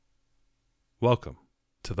Welcome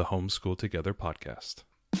to the Homeschool Together podcast.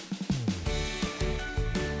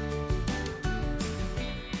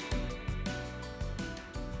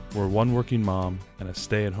 Where one working mom and a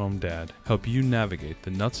stay-at-home dad help you navigate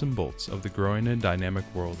the nuts and bolts of the growing and dynamic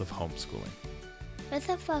world of homeschooling. With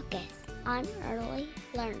a focus on early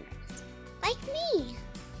learners, like me.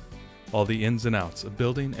 All the ins and outs of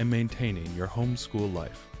building and maintaining your homeschool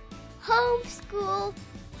life. Homeschool.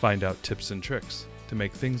 Find out tips and tricks to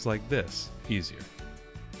make things like this easier.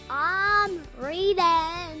 I'm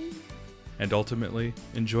reading. And ultimately,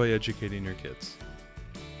 enjoy educating your kids.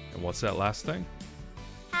 And what's that last thing?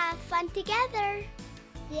 Have fun together.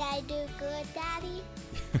 Did I do good, Daddy?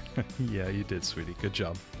 Yeah, you did, sweetie. Good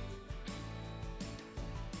job.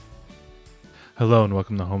 Hello and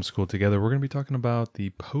welcome to Homeschool Together. We're going to be talking about the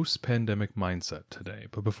post-pandemic mindset today.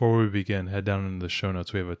 But before we begin, head down into the show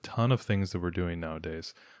notes. We have a ton of things that we're doing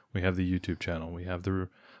nowadays. We have the YouTube channel. We have the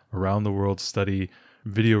Around the World Study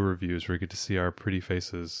video reviews where you get to see our pretty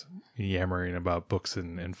faces yammering about books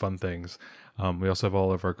and fun things. We also have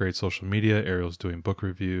all of our great social media. Ariel's doing book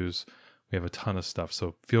reviews. We have a ton of stuff.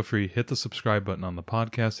 So feel free, hit the subscribe button on the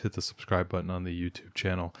podcast, hit the subscribe button on the YouTube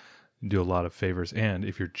channel. Do a lot of favors. And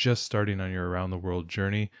if you're just starting on your Around the World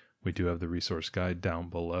journey, we do have the resource guide down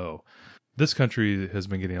below. This country has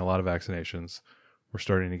been getting a lot of vaccinations. We're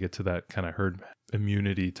starting to get to that kind of herd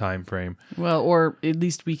immunity time frame. Well, or at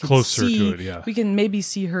least we can closer see, to it, yeah. We can maybe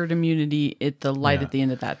see herd immunity at the light at the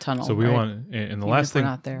end of that tunnel. So we right? want, and the last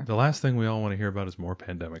thing we all want to hear about is more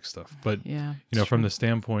pandemic stuff. But yeah, from the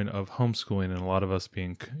standpoint of homeschooling, and a lot of us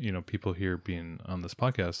being, people here being on this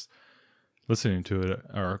podcast, listening to it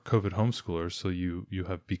are COVID homeschoolers. So you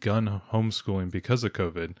have begun homeschooling because of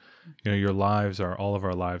COVID. All of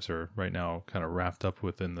our lives are right now kind of wrapped up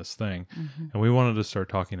within this thing. Mm-hmm. And we wanted to start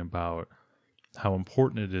talking about how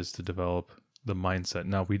important it is to develop the mindset.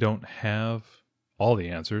 Now, we don't have all the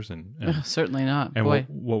answers, and certainly not. And Boy.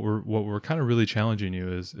 what we're kind of really challenging you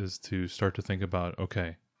is to start to think about,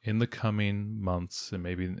 okay, in the coming months and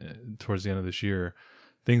maybe towards the end of this year,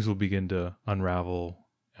 things will begin to unravel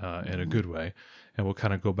in a good way, and we'll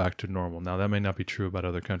kind of go back to normal. Now, that may not be true about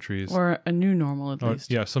other countries. Or a new normal, at least.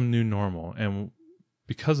 Yeah, some new normal. And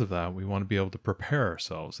because of that, we want to be able to prepare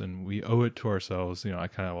ourselves, and we owe it to ourselves. I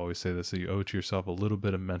kind of always say this, that you owe it to yourself a little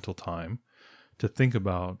bit of mental time to think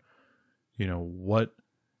about, what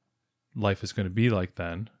life is going to be like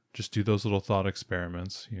then. Just do those little thought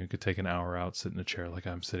experiments. You could take an hour out, sit in a chair like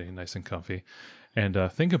I'm sitting, nice and comfy, and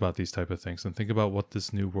think about these type of things, and think about what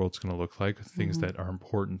this new world's going to look like, things that are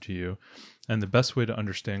important to you. And the best way to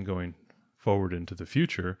understand going forward into the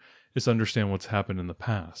future is understand what's happened in the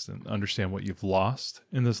past and understand what you've lost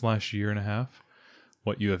in this last year and a half,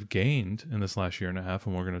 what you have gained in this last year and a half,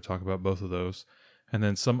 and we're going to talk about both of those. And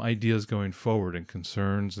then some ideas going forward and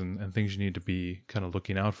concerns and things you need to be kind of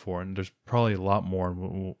looking out for. And there's probably a lot more,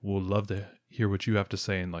 and we'll love to hear what you have to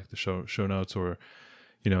say in like the show notes, or,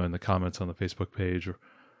 in the comments on the Facebook page, or,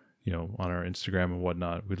 on our Instagram and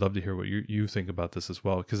whatnot. We'd love to hear what you think about this as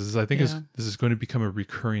well. Because I think this is going to become a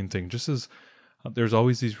recurring thing. Just as there's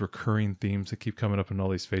always these recurring themes that keep coming up in all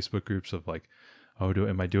these Facebook groups of like,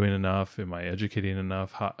 am I doing enough? Am I educating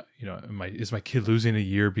enough? How, is my kid losing a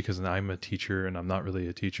year because I'm a teacher and I'm not really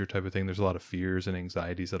a teacher type of thing? There's a lot of fears and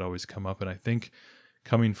anxieties that always come up. And I think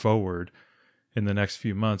coming forward in the next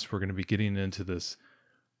few months, we're going to be getting into this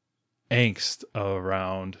angst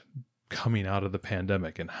around coming out of the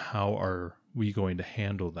pandemic and how are we going to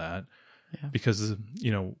handle that? Yeah. Because,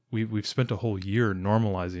 we've spent a whole year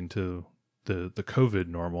normalizing to the COVID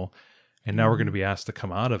normal, and now we're going to be asked to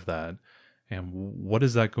come out of that. And what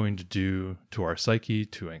is that going to do to our psyche,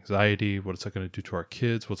 to anxiety? What is that going to do to our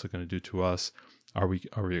kids? What's it going to do to us? Are we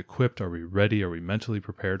equipped? Are we ready? Are we mentally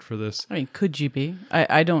prepared for this? I mean, could you be?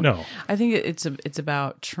 I don't know. No. I think it's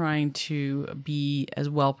about trying to be as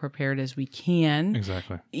well prepared as we can.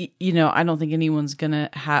 Exactly. I don't think anyone's gonna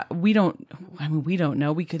have. We don't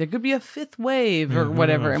know. There could be a fifth wave or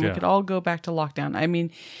whatever, and we could all go back to lockdown. I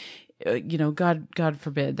mean, God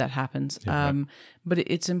forbid that happens. Yeah, but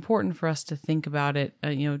it's important for us to think about it.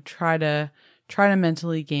 Try to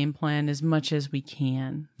mentally game plan as much as we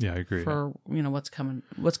can. Yeah, I agree. For what's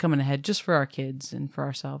coming ahead, just for our kids and for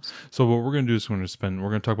ourselves. So what we're going to do is we're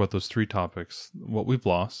going to talk about those three topics: what we've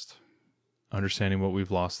lost, understanding what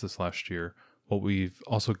we've lost this last year, what we've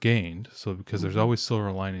also gained. So because there's always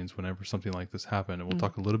silver linings whenever something like this happened, and we'll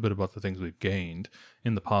talk a little bit about the things we've gained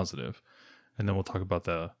in the positive, and then we'll talk about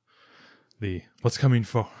the what's coming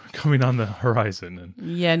on the horizon. And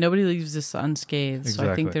yeah, nobody leaves this unscathed. Exactly.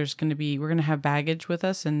 So I think we're going to have baggage with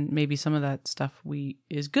us, and maybe some of that stuff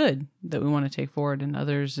is good that we want to take forward, and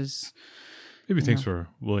others is Maybe things we're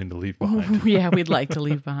willing to leave behind. Yeah, we'd like to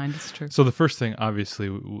leave behind. It's true. So the first thing, obviously,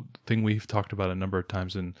 thing we've talked about a number of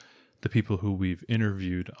times, and the people who we've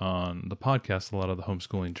interviewed on the podcast, a lot of the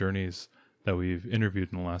homeschooling journeys that we've interviewed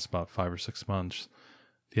in the last about 5 or 6 months,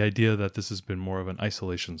 the idea that this has been more of an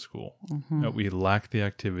isolation school, that we lack the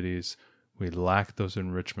activities, we lack those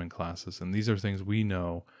enrichment classes, and these are things we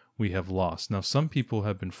know we have lost. Now, some people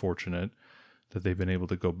have been fortunate that they've been able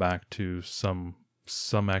to go back to some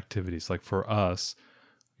activities. Like for us,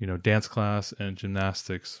 dance class and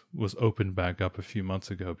gymnastics was opened back up a few months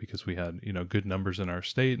ago because we had, good numbers in our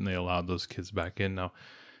state, and they allowed those kids back in. Now,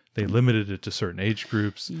 they limited it to certain age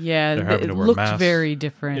groups. Yeah, it looked very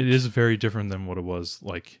different. It is very different than what it was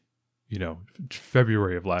like,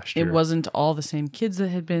 February of last year. It wasn't all the same kids that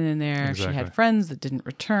had been in there. Exactly. She had friends that didn't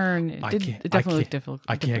return. It definitely looked difficult.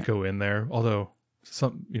 I can't go in there, although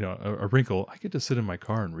a wrinkle, I get to sit in my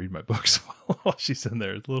car and read my books while she's in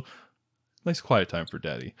there. It's a little nice quiet time for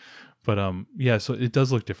daddy. But so it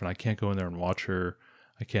does look different. I can't go in there and watch her.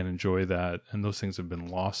 I can't enjoy that. And those things have been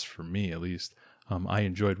lost for me, at least. I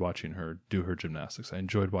enjoyed watching her do her gymnastics. I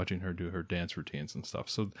enjoyed watching her do her dance routines and stuff.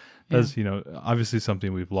 So that's, obviously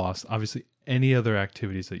something we've lost. Obviously, any other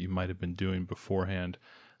activities that you might have been doing beforehand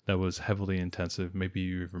that was heavily intensive, maybe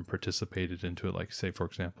you even participated into it, like say, for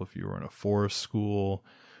example, if you were in a forest school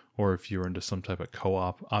or if you were into some type of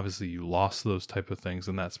co-op, obviously you lost those type of things,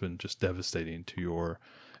 and that's been just devastating to your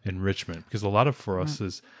enrichment. Because a lot of for us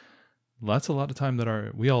is, that's a lot of time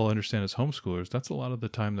that we all understand as homeschoolers. That's a lot of the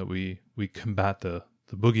time that we combat the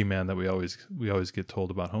boogeyman that we always get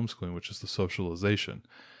told about homeschooling, which is the socialization.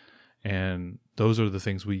 And those are the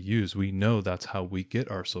things we use. We know that's how we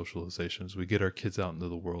get our socializations. We get our kids out into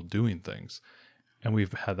the world doing things, and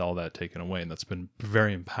we've had all that taken away, and that's been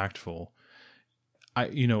very impactful.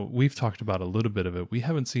 We've talked about a little bit of it. We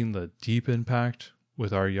haven't seen the deep impact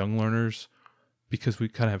with our young learners, because we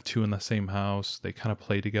kind of have two in the same house. They kind of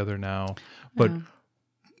play together now. But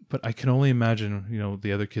I can only imagine,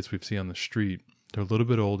 the other kids we've seen on the street, they're a little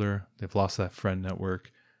bit older. They've lost that friend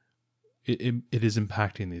network. It is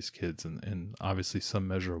impacting these kids in obviously some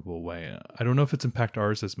measurable way. I don't know if it's impacted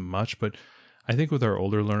ours as much, but I think with our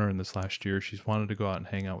older learner in this last year, she's wanted to go out and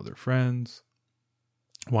hang out with her friends,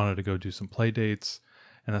 wanted to go do some play dates,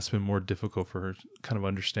 and that's been more difficult for her, kind of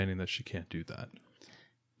understanding that she can't do that.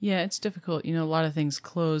 Yeah, it's difficult. A lot of things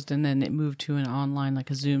closed, and then it moved to an online, like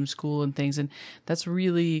a Zoom school and things. And that's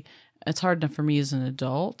really, it's hard enough for me as an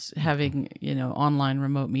adult having, online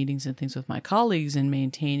remote meetings and things with my colleagues and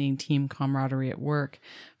maintaining team camaraderie at work.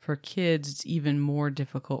 For kids, it's even more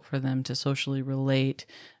difficult for them to socially relate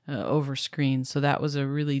over screens. So that was a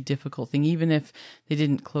really difficult thing. Even if they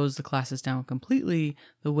didn't close the classes down completely,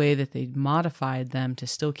 the way that they modified them to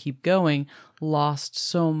still keep going lost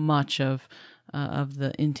so much of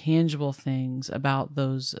the intangible things about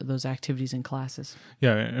those activities and classes.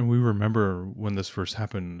 Yeah, and we remember when this first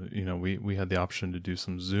happened, we had the option to do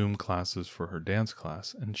some Zoom classes for her dance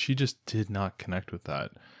class, and she just did not connect with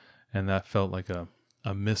that. And that felt like a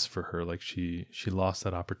miss for her. Like she lost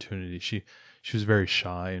that opportunity. She was very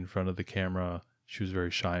shy in front of the camera. She was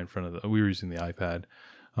very shy in front of we were using the iPad.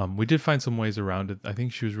 We did find some ways around it. I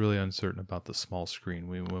think she was really uncertain about the small screen.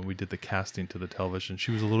 When we did the casting to the television,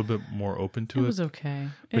 she was a little bit more open to it. It was okay.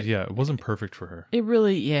 But it wasn't perfect for her. It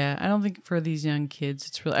really, I don't think for these young kids,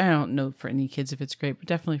 it's really, I don't know for any kids if it's great, but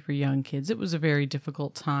definitely for young kids, it was a very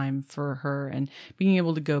difficult time for her. And being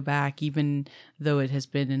able to go back, even though it has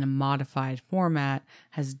been in a modified format,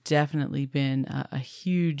 has definitely been a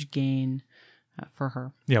huge gain for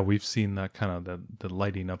her. Yeah, we've seen that kind of the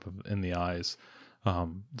lighting up in the eyes.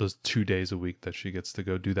 Those 2 days a week that she gets to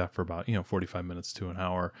go do that for about 45 minutes to an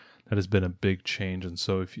hour, that has been a big change. And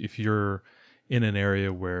so if you're in an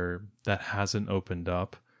area where that hasn't opened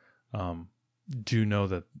up, do know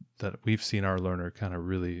that we've seen our learner kind of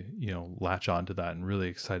really latch onto that and really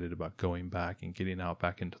excited about going back and getting out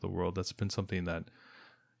back into the world. That's been something that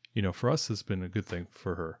for us has been a good thing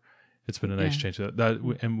for her. It's been a nice change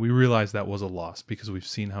and we realized that was a loss because we've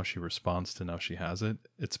seen how she responds to now she has it.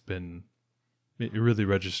 It really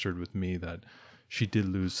registered with me that she did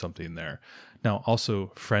lose something there. Now,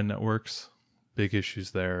 also friend networks, big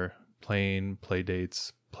issues there. Play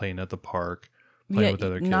dates, playing at the park, playing with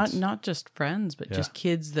other kids. Not just friends, but just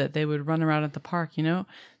kids that they would run around at the park.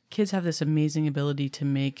 Kids have this amazing ability to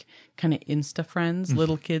make kind of Insta friends.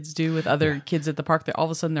 Little kids do with other kids at the park. All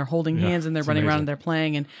of a sudden they're holding hands and they're running around and they're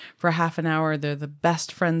playing. And for half an hour, they're the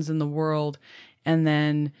best friends in the world. And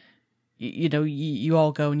then you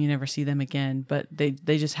all go and you never see them again, but they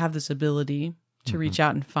just have this ability to reach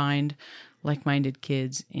out and find like-minded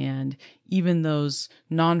kids. And even those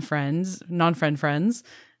non-friend friends,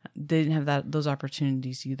 they didn't have those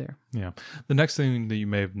opportunities either. Yeah. The next thing that you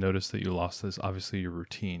may have noticed that you lost is obviously your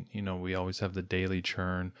routine. We always have the daily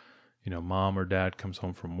churn. Mom or dad comes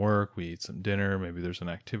home from work, we eat some dinner, maybe there's an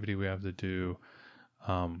activity we have to do.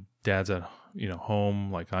 Dad's at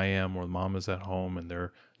home like I am, or mom is at home, and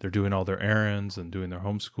they're doing all their errands and doing their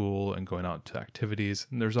homeschool and going out to activities.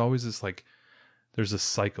 And there's always this there's a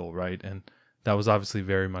cycle, right? And that was obviously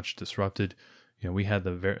very much disrupted. We had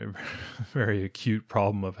the very, very acute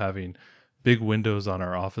problem of having big windows on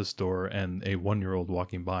our office door and a 1-year-old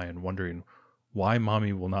walking by and wondering why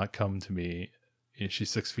mommy will not come to me.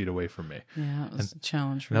 She's 6 feet away from me. Yeah, it was a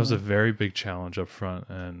challenge. Really. That was a very big challenge up front,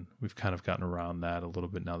 and we've kind of gotten around that a little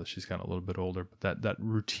bit now that she's gotten a little bit older. But that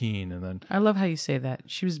routine, and then I love how you say that.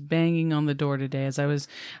 She was banging on the door today as I was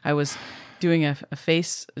doing a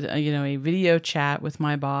a video chat with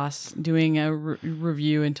my boss, doing a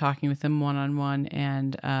review and talking with him one-on-one,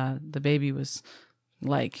 and the baby was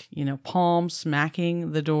palm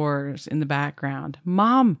smacking the doors in the background.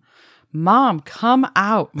 Mom, come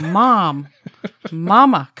out.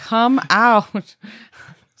 Mama, come out.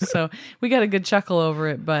 So we got a good chuckle over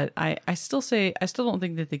it, but I still don't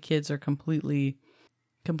think that the kids are completely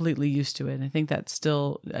used to it. I think that's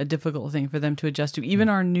still a difficult thing for them to adjust to. Even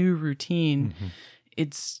our new routine,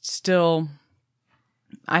 it's still,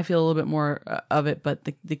 I feel a little bit more of it, but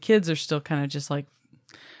the kids are still kind of just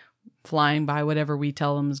flying by whatever we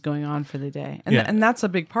tell them is going on for the day. And, and that's a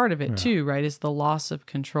big part of it too, right? Is the loss of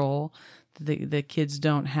control. The kids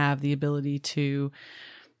don't have the ability to,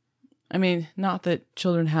 not that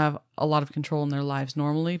children have a lot of control in their lives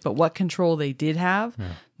normally, but what control they did have,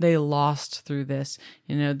 they lost through this.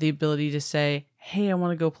 The ability to say, hey, I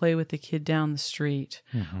want to go play with the kid down the street.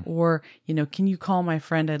 Or, can you call my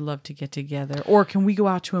friend? I'd love to get together. Or can we go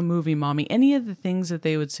out to a movie, mommy? Any of the things that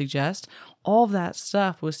they would suggest, all of that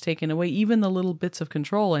stuff was taken away, even the little bits of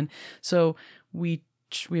control. And so we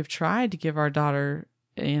have tried to give our daughters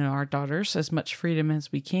as much freedom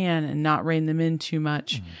as we can and not rein them in too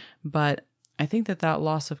much. But I think that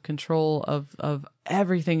loss of control of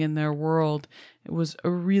everything in their world, it was a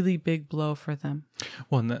really big blow for them.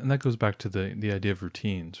 Well, and that goes back to the idea of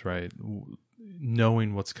routines, right?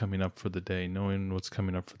 Knowing what's coming up for the day, knowing what's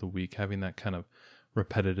coming up for the week, having that kind of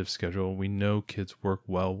repetitive schedule. We know kids work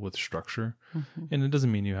well with structure, and it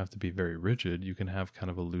doesn't mean you have to be very rigid. You can have kind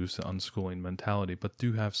of a loose unschooling mentality, but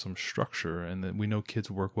do have some structure. And then we know kids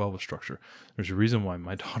work well with structure. There's a reason why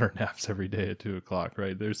my daughter naps every day at 2:00,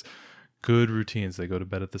 right? There's good routines. They go to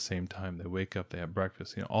bed at the same time. They wake up, they have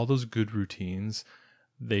breakfast, all those good routines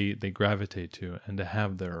they gravitate to. And to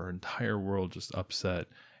have their entire world just upset,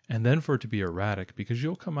 and then for it to be erratic, because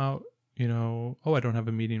you'll come out, I don't have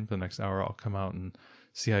a meeting for the next hour. I'll come out and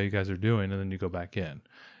see how you guys are doing. And then you go back in.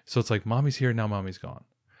 So it's like, mommy's here, now mommy's gone.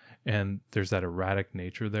 And there's that erratic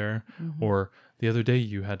nature there. Or the other day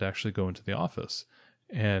you had to actually go into the office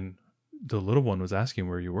and the little one was asking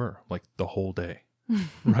where you were, the whole day.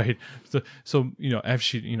 Right. So, as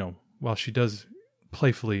she, while she does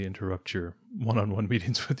playfully interrupt your one-on-one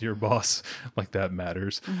meetings with your boss, that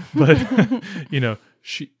matters. But,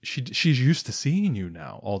 she's used to seeing you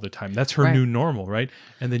now all the time. That's her new normal, right?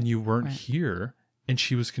 And then you weren't here, and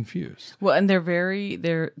she was confused. Well, and they're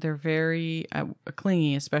very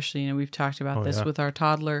clingy, especially, we've talked about this with our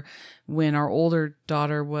toddler. When our older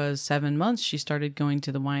daughter was 7 months, she started going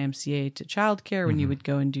to the YMCA to childcare when you would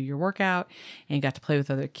go and do your workout and got to play with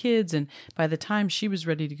other kids. And by the time she was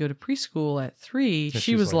ready to go to preschool at 3,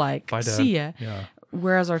 she was like, "Bye, Dad." See ya. Yeah.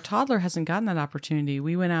 Whereas our toddler hasn't gotten that opportunity.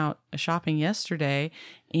 We went out shopping yesterday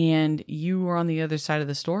and you were on the other side of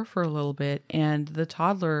the store for a little bit and the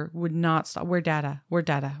toddler would not stop. Where Dada? Where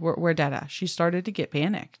Dada? Where Dada? She started to get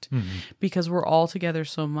panicked because we're all together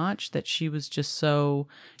so much that she was just so,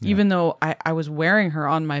 even though I was wearing her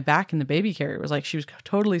on my back in the baby carrier, it was like she was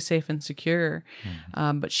totally safe and secure.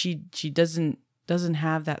 But she doesn't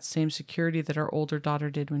have that same security that our older daughter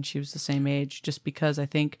did when she was the same age, just because I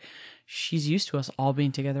think she's used to us all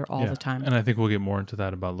being together all the time. And I think we'll get more into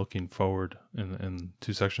that about looking forward in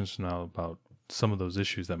 2 sections from now about some of those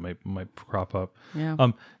issues that might crop up.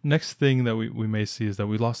 Yeah. Next thing that we may see is that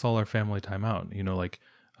we lost all our family time out.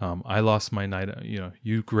 I lost my night.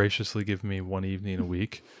 You graciously give me one evening a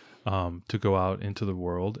week to go out into the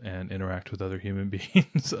world and interact with other human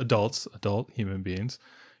beings, adult human beings.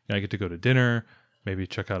 I get to go to dinner, maybe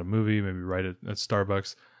check out a movie, maybe write at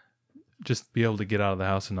Starbucks, just be able to get out of the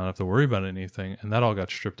house and not have to worry about anything. And that all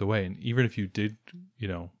got stripped away. And even if you did,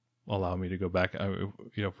 allow me to go back,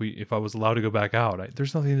 if I was allowed to go back out,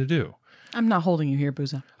 there's nothing to do. I'm not holding you here,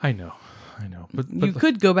 Booza. I know. I know, but you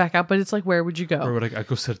could go back out, but it's like, where would you go? Or would I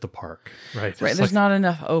go sit at the park? Right. Right. There's not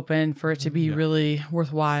enough open for it to be really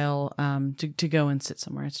worthwhile to go and sit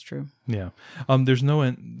somewhere. It's true. Yeah. There's no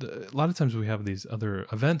end. A lot of times we have these other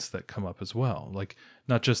events that come up as well, like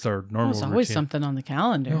not just our normal. There's always routine. something on the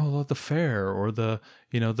calendar. No, the fair or the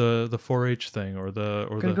 4-H thing or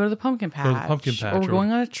we're gonna go to the pumpkin patch. Or we're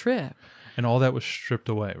going on a trip. And all that was stripped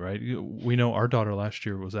away, right? We know our daughter last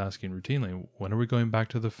year was asking routinely, when are we going back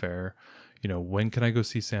to the fair? When can I go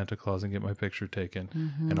see Santa Claus and get my picture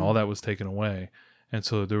taken? And all that was taken away. And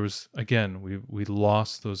so there was, again, we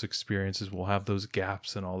lost those experiences. We'll have those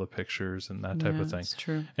gaps in all the pictures and that type of thing. That's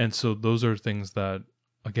true. And so those are things that,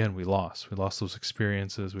 again, we lost. We lost those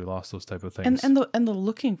experiences. We lost those type of things. And the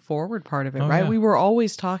looking forward part of it, right? Yeah. We were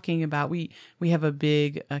always talking about, we have a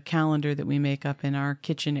big calendar that we make up in our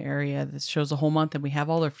kitchen area that shows a whole month, and we have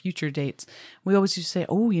all our future dates. We always used to say,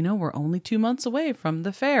 we're only 2 months away from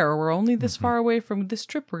the fair, or we're only this far away from this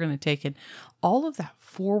trip we're going to take. And all of that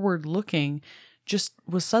forward looking just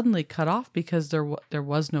was suddenly cut off because there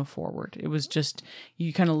was no forward. It was just,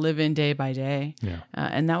 you kind of live in day by day. Yeah.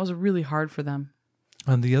 And that was really hard for them.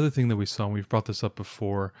 And the other thing that we saw, and we've brought this up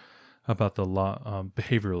before about the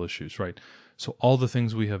behavioral issues, right? So all the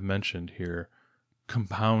things we have mentioned here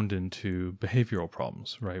compound into behavioral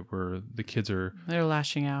problems, right? Where the kids they're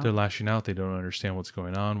lashing out. They don't understand what's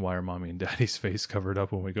going on. Why are mommy and daddy's face covered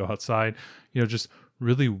up when we go outside? Just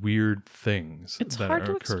really weird things. It's hard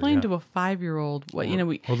to explain to a 5-year-old what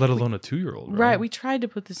or let alone a 2-year-old. Right. We tried to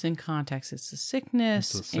put this in context. It's a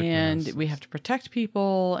sickness, and we have to protect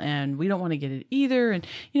people, and we don't want to get it either. And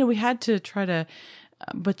we had to try to,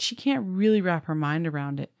 but she can't really wrap her mind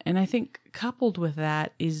around it. And I think coupled with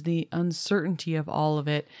that is the uncertainty of all of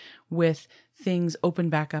it, with things open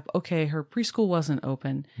back up. Okay, her preschool wasn't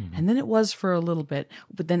open, and then it was for a little bit,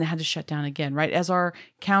 but then it had to shut down again, right? As our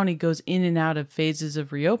county goes in and out of phases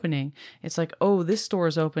of reopening, it's like, this store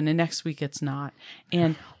is open and next week it's not.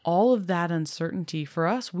 And all of that uncertainty for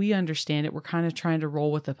us, we understand it. We're kind of trying to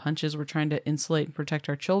roll with the punches. We're trying to insulate and protect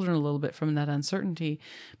our children a little bit from that uncertainty,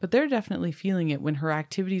 but they're definitely feeling it when her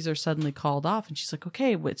activities are suddenly called off and she's like,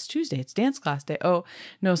 okay, it's Tuesday, it's dance class day. Oh,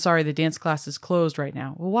 no, sorry, the dance class is closed right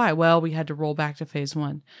now. Well, why? Well, we had to roll back to phase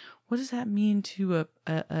 1. What does that mean to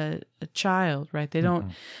a child, right? They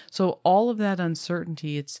don't. So all of that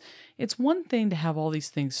uncertainty, it's one thing to have all these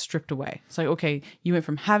things stripped away. It's like, okay, you went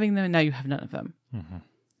from having them and now you have none of them.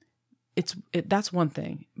 That's one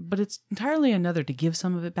thing, but it's entirely another to give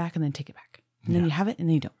some of it back and then take it back. And then you have it and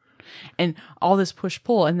then you don't. And all this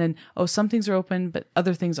push-pull, and then, some things are open, but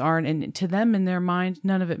other things aren't. And to them, in their mind,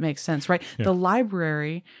 none of it makes sense, right? Yeah. The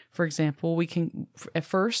library, for example, at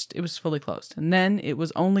first, it was fully closed. And then it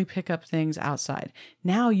was only pick up things outside.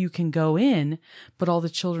 Now you can go in, but all the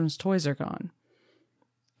children's toys are gone.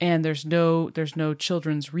 And there's no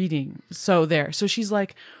children's reading. So she's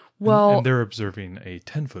like, well, and they're observing a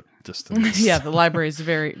 10-foot distance. Yeah, the library is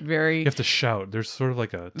very, very. You have to shout. There's sort of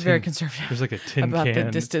like very conservative. There's like a tin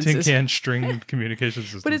can string communication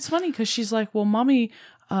system. But it's funny because she's like, "Well, mommy,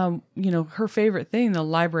 her favorite thing. The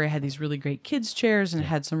library had these really great kids chairs and it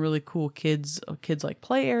had some really cool kids like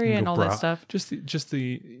play area and all that stuff. Just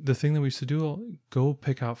the thing that we used to do. Go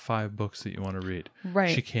pick out 5 books that you want to read.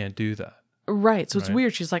 Right. She can't do that. Right. So it's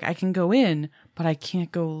weird. She's like, I can go in, but I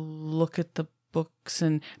can't go look at the books.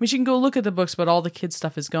 And she can go look at the books, but all the kids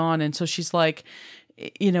stuff is gone. And so she's like,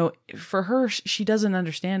 for her, she doesn't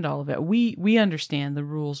understand all of it. We understand the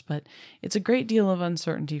rules, but it's a great deal of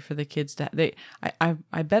uncertainty for the kids.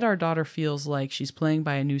 I bet our daughter feels like she's playing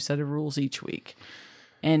by a new set of rules each week.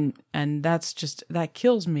 And that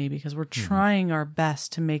kills me because we're trying our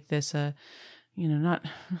best to make this not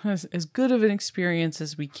as good of an experience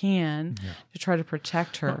as we can to try to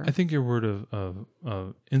protect her. Well, I think your word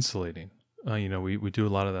of insulating, we do a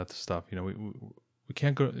lot of that stuff. We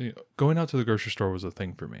can't go, going out to the grocery store was a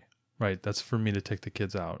thing for me, right? That's for me to take the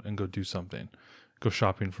kids out and go do something, go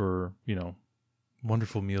shopping for,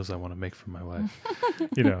 wonderful meals I want to make for my wife,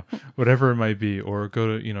 whatever it might be, or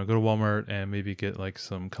go to Walmart and maybe get like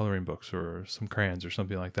some coloring books or some crayons or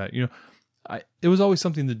something like that. It was always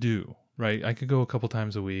something to do, right? I could go a couple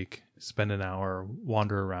times a week, spend an hour,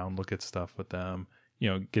 wander around, look at stuff with them,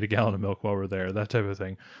 get a gallon of milk while we're there, that type of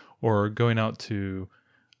thing. Or going out to,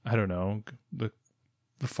 I don't know, the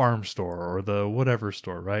farm store or the whatever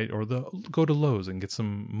store, right? Or go to Lowe's and get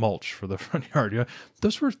some mulch for the front yard.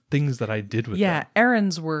 Those were things that I did with them. Yeah,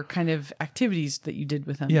 errands were kind of activities that you did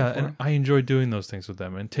with them. Yeah, before. And I enjoyed doing those things with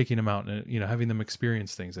them and taking them out and having them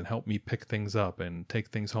experience things and help me pick things up and take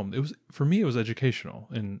things home. For me, it was educational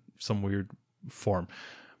in some weird form,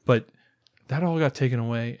 but that all got taken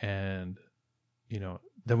away, and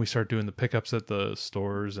then we start doing the pickups at the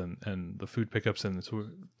stores and the food pickups, and so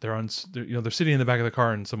they're sitting in the back of the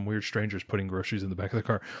car, and some weird strangers putting groceries in the back of the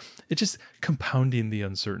car. It's just compounding the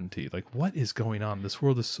uncertainty. Like, what is going on? This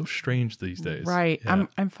world is so strange these days. Right. Yeah.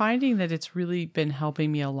 I'm finding that it's really been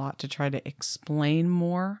helping me a lot to try to explain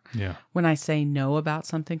more when I say no about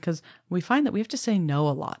something, because we find that we have to say no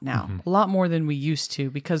a lot now, a lot more than we used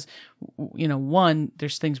to, because, one,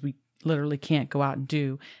 there's things we literally can't go out and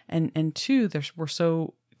do, and two, we're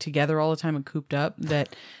so together all the time and cooped up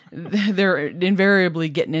that they're invariably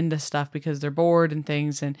getting into stuff because they're bored and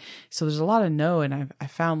things, and so there's a lot of no. And I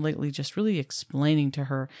found lately just really explaining to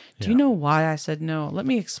her, do you know why I said no? Let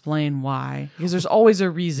me explain why, because there's always a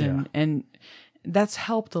reason, and that's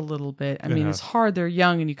helped a little bit. I mean, it's hard, they're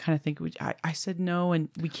young, and you kind of think, I said no and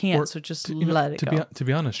we can't, so just let it go. To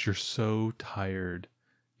be honest, you're so tired,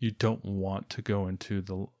 you don't want to go into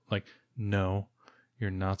the, like, no, you're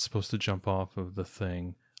not supposed to jump off of the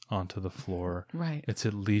thing onto the floor. Right. It's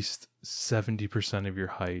at least 70% of your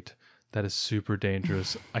height. That is super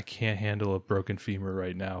dangerous. I can't handle a broken femur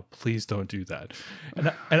right now. Please don't do that.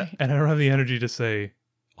 And I don't have the energy to say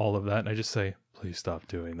all of that. And I just say, please stop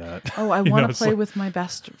doing that. Oh, I want to play with my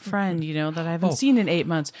best friend, that I haven't seen in 8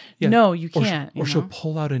 months. Yeah. No, you can't. Or she'll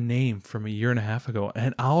pull out a name from 1.5 years ago,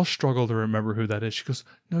 and I'll struggle to remember who that is. She goes,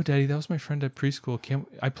 no, Daddy, that was my friend at preschool.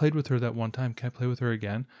 I played with her that one time. Can I play with her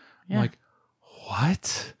again? Yeah. I'm like,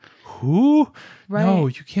 what? Who? Right. No,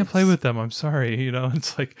 you can't play with them. I'm sorry.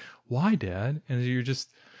 It's like, why, Dad? And you're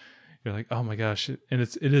like, oh my gosh. And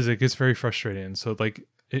it gets very frustrating. And so, like,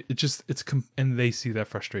 and they see that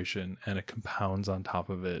frustration, and it compounds on top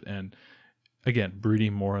of it, and again,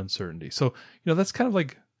 breeding more uncertainty. So, that's kind of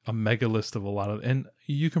like a mega list of a lot of, and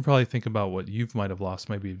you can probably think about what you might have lost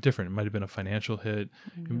might be different. It might have been a financial hit.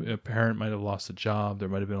 A parent might have lost a job. There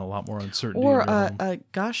might have been a lot more uncertainty. Or,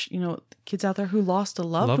 kids out there who lost a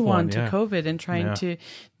loved one to COVID and trying to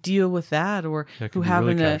deal with that, or who have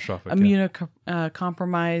an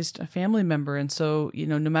immunocompromised family member. And so,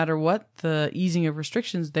 no matter what the easing of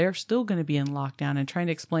restrictions, they're still going to be in lockdown, and trying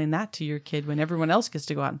to explain that to your kid when everyone else gets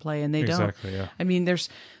to go out and play and they don't. Exactly, yeah. I mean, there's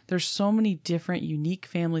so many different unique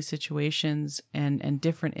family situations and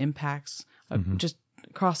different impacts just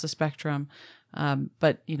across the spectrum.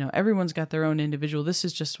 But everyone's got their own individual. This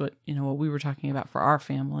is just what we were talking about for our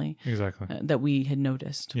family. Exactly. That we had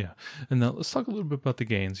noticed. Yeah. And now let's talk a little bit about the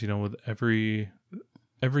gains. With every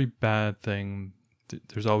bad thing,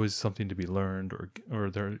 there's always something to be learned, or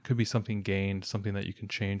there could be something gained, something that you can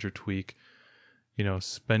change or tweak.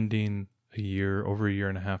 Spending over 1.5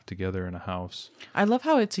 years together in a house. I love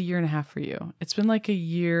how it's 1.5 years for you. It's been like 1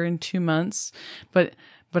 year and 2 months, but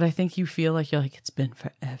I think you feel like you're like, it's been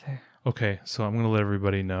forever. Okay, so I'm going to let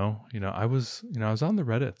everybody know, I was on the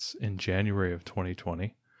Reddits in January of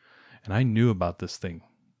 2020, and I knew about this thing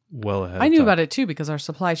well ahead of time. I knew about it too, because our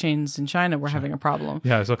supply chains in China were having a problem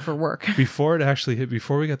for work. Before it actually hit,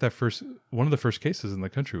 before we got that one of the first cases in the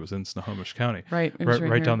country was in Snohomish County. Right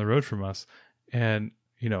down the road from us. And,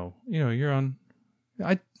 you're on,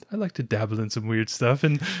 I like to dabble in some weird stuff,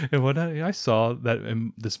 and what I saw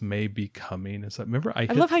that this may be coming. It's like, remember, I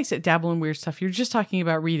love how you said dabble in weird stuff. You're just talking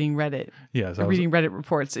about reading Reddit. Yes, reading Reddit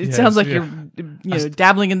reports. It sounds like you're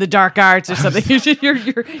dabbling in the dark arts or something.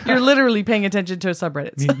 You're literally paying attention to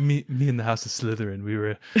subreddits. Me in the House of Slytherin. We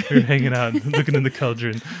were hanging out, looking in the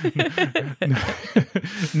cauldron.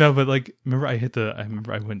 No, but like, remember I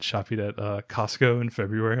went shopping at Costco in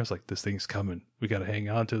February. I was like, this thing's coming. We got to hang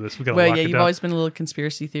on to this. We got to lock it down. You've always been a little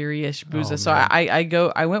conspiracy theory-ish, Booza. So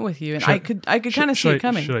I went with you, and I could kind of see it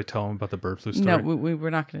coming. Should I tell him about the bird flu story? No, we're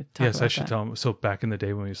not going to talk about that. Yes, I should tell him. So back in the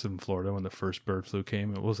day when we used to live in Florida, when the first bird flu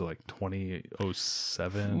came, it was like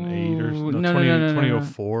 2007, 8 or no,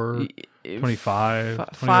 2004,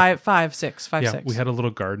 25, 5, 6. We had a little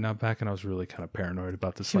garden out back, and I was really kind of paranoid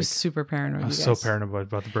about this. He was super paranoid. I was so paranoid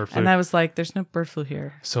about the bird flu. And I was like, there's no bird flu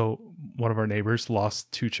here. So one of our neighbors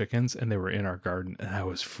lost 2 chickens, and they were in our garden, and I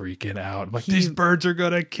was freaking out. I'm like, these birds are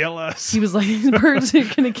going to kill us. He was like, these birds are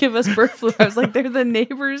going to give us bird flu. I was like, they're the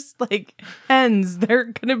neighbors' like hens. They're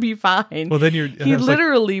going to be fine. Well, then he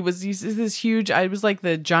literally was this huge. I was like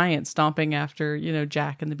the giant stomping after,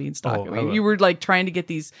 Jack and the Beanstalk. You were like trying to get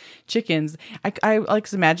these chickens. I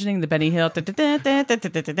like imagining the Benny Hill.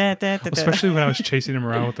 Especially when I was chasing him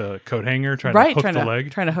around with a coat hanger, trying to hook the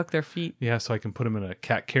leg. Trying to hook their feet. Yeah, so I can put him in a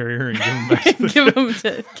cat carrier and give him back to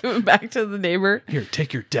give him back to the neighbor. Here,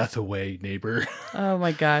 take your death away, neighbor. Oh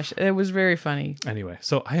my gosh, it was very funny. Anyway,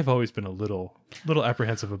 so I have always been a little little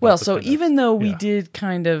apprehensive about. Well, so even though we Yeah. did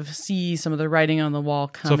kind of see some of the writing on the wall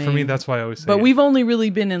coming, So for me, that's why I always say. but we've only really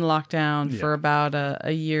been in lockdown Yeah. for about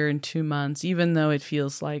a year and 2 months, even though it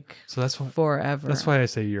feels like So that's why. forever. That's why I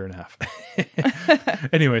say a year and a half.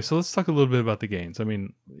 Anyway, so let's talk a little bit about the gains. I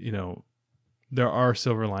mean, there are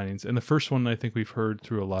silver linings, and the first one I think we've heard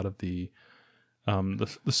through a lot of the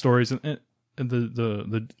stories and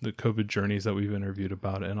the COVID journeys that we've interviewed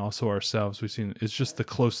about, and also ourselves, we've seen it's just the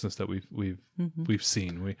closeness that we've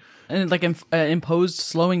seen. And like imposed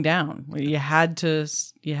slowing down. You had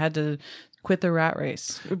to quit the rat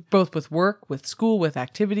race, both with work, with school, with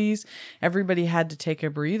activities. Everybody had to take a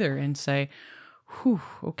breather and say, whew,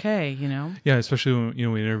 okay, Yeah, especially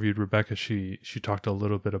when we interviewed Rebecca, she talked a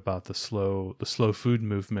little bit about the slow food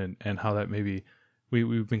movement and how that maybe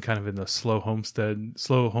we've been kind of in the slow homestead,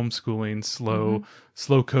 slow homeschooling, slow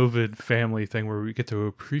COVID family thing where we get to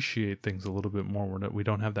appreciate things a little bit more. We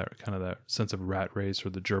don't have that kind of that sense of rat race or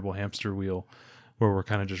the gerbil hamster wheel where we're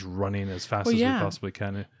kind of just running as fast as we possibly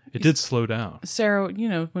can. It did slow down. Sarah,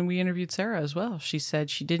 when we interviewed Sarah as well, she said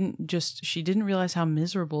she didn't realize how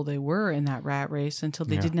miserable they were in that rat race until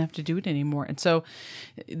they didn't have to do it anymore. And so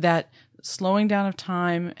that slowing down of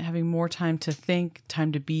time, having more time to think,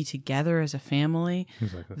 time to be together as a family,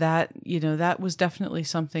 Exactly. that was definitely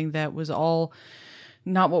something that was all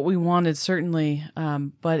not what we wanted, certainly,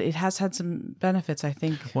 but it has had some benefits, I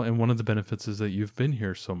think. Well, and one of the benefits is that you've been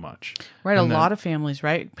here so much. Right, and a lot of families,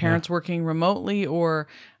 right? Parents working remotely, or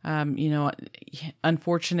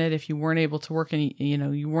unfortunate if you weren't able to work and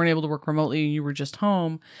you weren't able to work remotely and you were just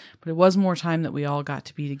home. But it was more time that we all got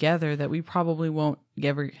to be together that we probably won't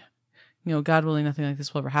ever. God willing, nothing like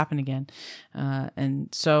this will ever happen again. And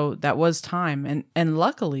so that was time, and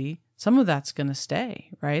luckily, some of that's going to stay,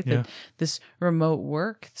 right? Yeah. That this remote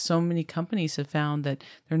work, so many companies have found that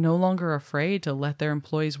they're no longer afraid to let their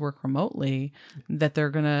employees work remotely, that they're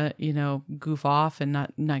going to, goof off and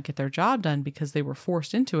not get their job done because they were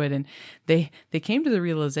forced into it. And they came to the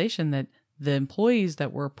realization that the employees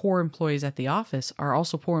that were poor employees at the office are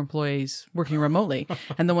also poor employees working remotely.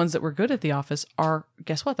 And the ones that were good at the office are,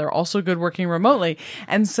 guess what? They're also good working remotely.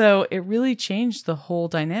 And so it really changed the whole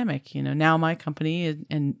dynamic. Now my company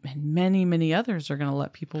and many, many others are going to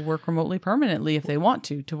let people work remotely permanently if they want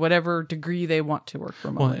to whatever degree they want to work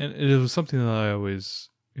remotely. Well, and it was something that I always,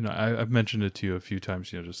 I've mentioned it to you a few times,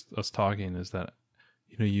 just us talking, is that,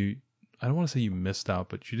 I don't want to say you missed out,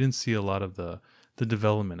 but you didn't see a lot of the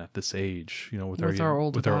development at this age, with our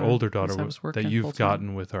older daughter that you've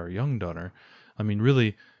gotten with our young daughter. I mean,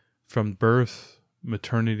 really, from birth,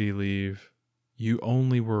 maternity leave, you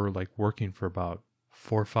only were like working for about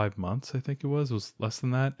 4 or 5 months. I think it was less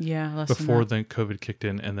than that. Yeah, less before than that. then COVID kicked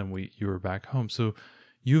in, and then you were back home. So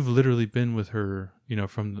you've literally been with her,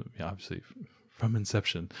 obviously from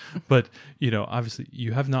inception, but obviously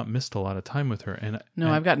you have not missed a lot of time with her. And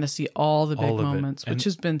I've gotten to see all the big moments, and, which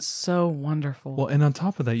has been so wonderful. Well, and on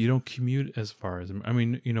top of that, you don't commute as far as, I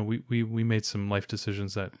mean, we made some life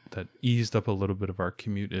decisions that eased up a little bit of our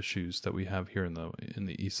commute issues that we have here in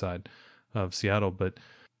the east side of Seattle, but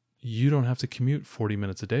you don't have to commute 40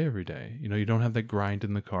 minutes a day every day. You don't have that grind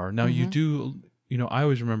in the car. Now you do. I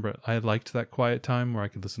always remember I liked that quiet time where I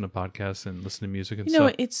could listen to podcasts and listen to music and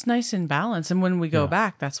stuff. It's nice and balanced. And when we go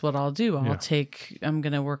back, that's what I'll do. I'm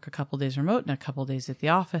going to work a couple days remote and a couple days at the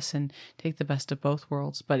office and take the best of both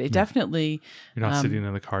worlds. But it definitely... You're not sitting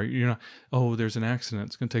in the car. You're not, there's an accident.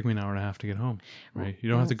 It's going to take me an hour and a half to get home. Right? You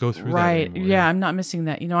don't have to go through that anymore. Yeah, I'm not missing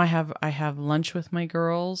that. I have lunch with my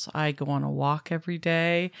girls. I go on a walk every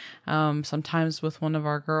day. Sometimes with one of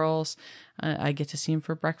our girls. I get to see him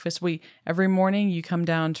for breakfast. Every morning you come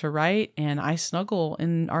down to Wright and I snuggle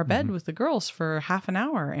in our bed with the girls for half an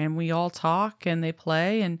hour and we all talk and they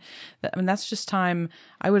play. And that's just time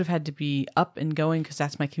I would have had to be up and going because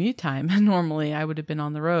that's my commute time. Normally I would have been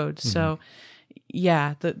on the road. Mm-hmm. So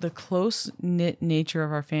yeah, the close knit nature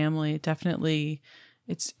of our family, definitely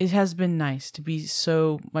it has been nice to be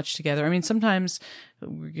so much together. I mean, sometimes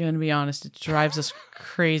we're going to be honest, it drives us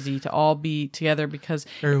crazy to all be together because...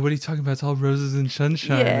 What are you talking about? It's all roses and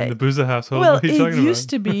sunshine in the Booza household. Well, what are you talking it used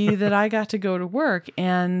to be that I got to go to work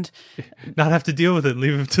and... not have to deal with it,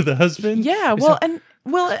 leave it to the husband? Yeah,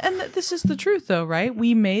 and this is the truth though, right?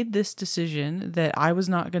 We made this decision that I was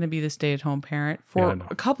not going to be the stay-at-home parent for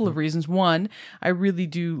a couple of reasons. One, I really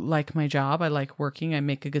do like my job. I like working. I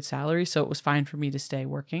make a good salary, so it was fine for me to stay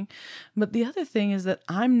working. But the other thing is that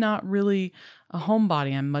I'm not really a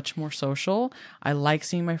homebody. I'm much more social. I like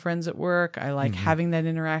seeing my friends at work. I like having that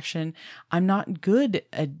interaction. I'm not good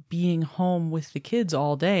at being home with the kids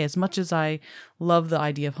all day. As much as I love the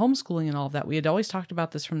idea of homeschooling and all of that, we had always talked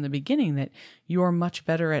about this from the beginning, that you are much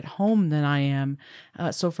better at home than I am.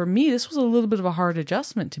 So for me, this was a little bit of a hard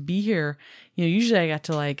adjustment to be here. Usually I got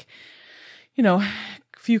to a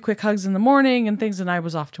few quick hugs in the morning and things, and I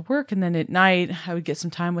was off to work. And then at night I would get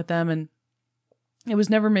some time with them, and it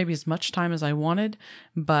was never maybe as much time as I wanted,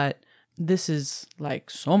 but this is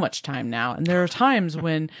like so much time now. And there are times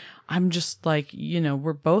when I'm just like,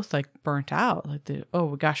 we're both like burnt out. Like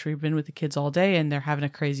oh gosh, we've been with the kids all day and they're having a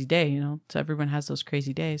crazy day, So everyone has those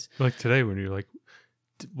crazy days. Like today when you're like,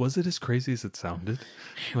 was it as crazy as it sounded?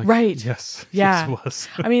 Like, right. Yes. Yeah. Yes, it was.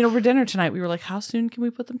 I mean, over dinner tonight, we were like, how soon can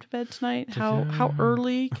we put them to bed tonight? How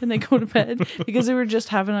early can they go to bed? Because they were just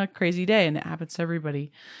having a crazy day, and it happens to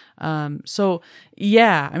everybody. So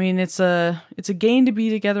yeah, I mean, it's a gain to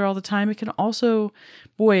be together all the time. It can also,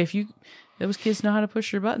 boy, if those kids know how to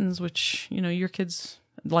push your buttons, which, your kids,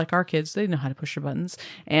 like our kids, they know how to push your buttons,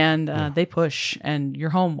 and they push, and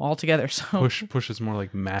you're home all together. So push is more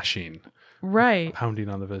like mashing. Right. Pounding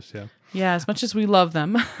on the fist, yeah. Yeah, as much as we love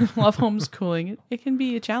them, love homeschooling, it can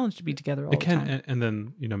be a challenge to be together all the time. It can, and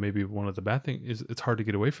then, maybe one of the bad things is it's hard to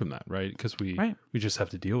get away from that, right? Because we just have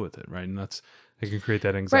to deal with it, right? And it can create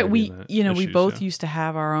that anxiety. Right, we both used to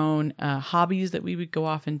have our own hobbies that we would go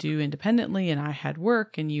off and do independently, and I had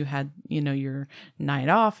work, and you had, your night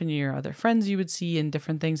off, and your other friends you would see, and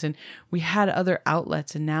different things, and we had other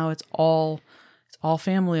outlets, and now it's all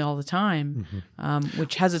family all the time,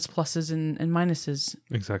 which has its pluses and minuses.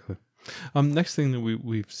 Exactly. Next thing that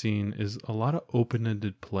we've seen is a lot of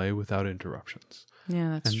open-ended play without interruptions.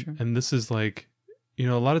 Yeah, that's true. And this is like, a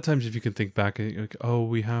lot of times if you can think back, like, oh,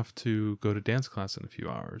 we have to go to dance class in a few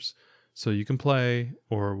hours. So you can play,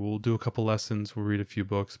 or we'll do a couple lessons, we'll read a few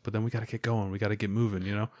books, but then we got to get going. We got to get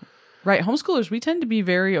moving, Right. Homeschoolers, we tend to be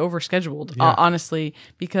very overscheduled, honestly,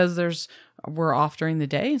 because we're off during the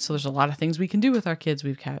day. So there's a lot of things we can do with our kids.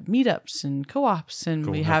 We've got meetups and co-ops, and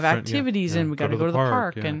we have activities, and we got to go to the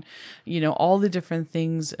park, and, all the different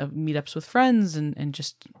things of meetups with friends, and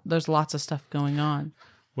just there's lots of stuff going on.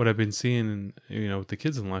 What I've been seeing, with the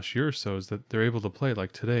kids in the last year or so is that they're able to play.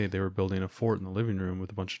 Like today, they were building a fort in the living room with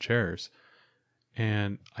a bunch of chairs.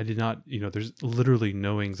 And I did not, there's literally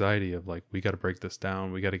no anxiety of like, we got to break this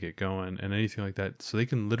down, we got to get going, and anything like that. So they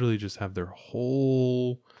can literally just have their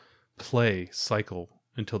whole play cycle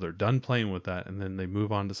until they're done playing with that, and then they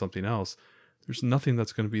move on to something else. There's nothing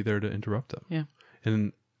that's going to be there to interrupt them. Yeah.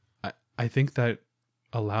 And I think that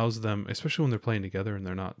allows them, especially when they're playing together and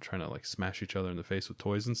they're not trying to like smash each other in the face with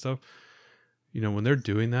toys and stuff, when they're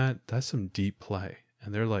doing that, that's some deep play.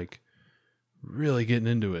 And they're like, really getting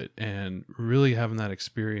into it and really having that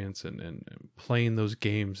experience and playing those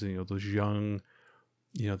games, those young,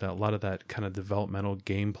 that a lot of that kind of developmental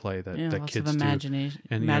gameplay that kids do.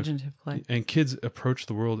 And imaginative play. And kids approach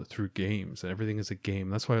the world through games, and everything is a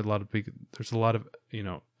game. That's why there's a lot of,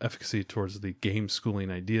 efficacy towards the game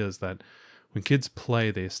schooling ideas that when kids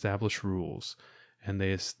play, they establish rules, and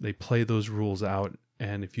they play those rules out.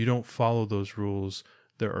 And if you don't follow those rules,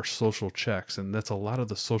 there are social checks, and that's a lot of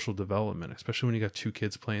the social development, especially when you got 2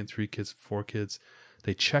 kids playing, 3 kids, 4 kids.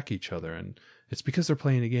 They check each other, and it's because they're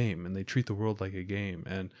playing a game, and they treat the world like a game.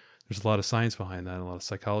 And there's a lot of science behind that, and a lot of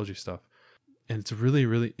psychology stuff. And it's really,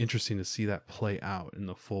 really interesting to see that play out in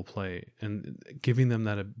the full play, and giving them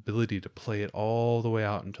that ability to play it all the way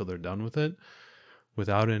out until they're done with it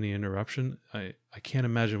without any interruption. I can't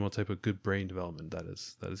imagine what type of good brain development that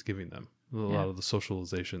is giving them. A lot of the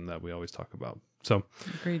socialization that we always talk about. So,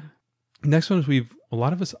 agreed. Next one is a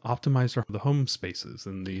lot of us optimized the home spaces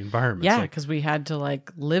and the environments. Yeah, because we had to like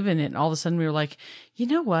live in it, and all of a sudden we were like, you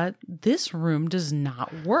know what? This room does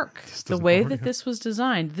not work the way that this was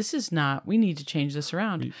designed. This is not. We need to change this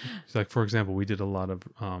around. Like, for example, we did a lot of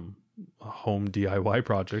home DIY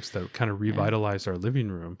projects that kind of revitalized our living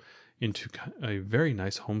room into a very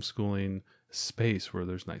nice homeschooling space where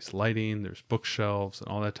there's nice lighting, there's bookshelves, and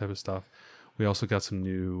all that type of stuff. We also got some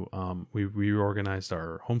new, we reorganized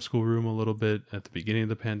our homeschool room a little bit at the beginning of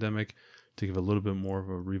the pandemic to give a little bit more of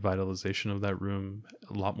a revitalization of that room,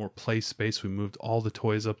 a lot more play space. We moved all the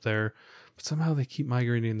toys up there, but somehow they keep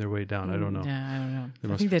migrating their way down. I don't know. Yeah, I don't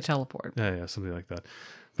know. I think they teleport. Yeah, something like that.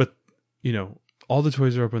 But, all the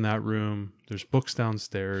toys are up in that room. There's books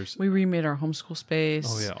downstairs. We remade our homeschool space.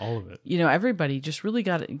 Oh yeah, all of it. Everybody just really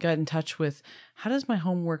got in touch with, how does my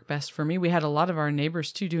home work best for me? We had a lot of our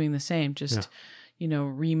neighbors too doing the same, just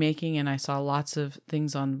remaking. And I saw lots of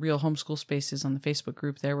things on Real Homeschool Spaces on the Facebook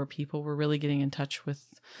group there, where people were really getting in touch with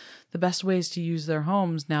the best ways to use their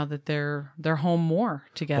homes now that they're home more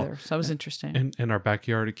together. So that was interesting. And our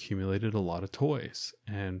backyard accumulated a lot of toys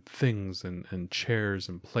and things and chairs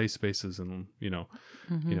and play spaces and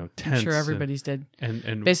tents. I'm sure everybody's did.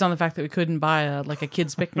 And based on the fact that we couldn't buy a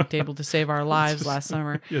kid's picnic table to save our lives last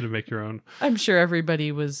summer. You had to make your own. I'm sure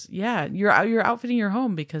everybody was, you're outfitting your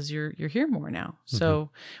home because you're here more now. So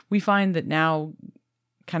we find that now,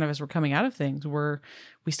 kind of as we're coming out of things,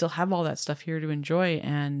 we still have all that stuff here to enjoy,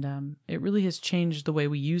 and it really has changed the way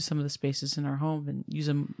we use some of the spaces in our home and use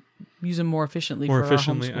them more efficiently. More for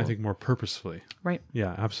efficiently, our I think more purposefully. Right.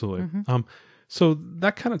 Yeah, absolutely. So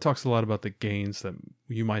that kind of talks a lot about the gains that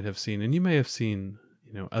you might have seen, and you may have seen,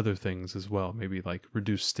 other things as well. Maybe like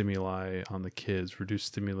reduced stimuli on the kids, reduced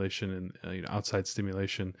stimulation and outside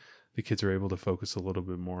stimulation. The kids are able to focus a little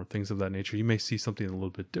bit more, things of that nature. You may see something a little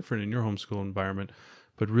bit different in your homeschool environment,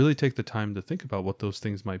 but really take the time to think about what those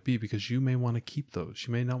things might be, because you may want to keep those.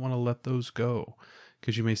 You may not want to let those go,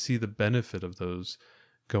 because you may see the benefit of those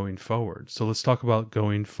going forward. So let's talk about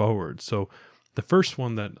going forward. So the first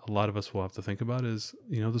one that a lot of us will have to think about is,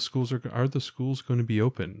 the schools are the schools going to be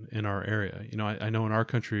open in our area? I know in our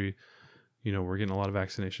country, we're getting a lot of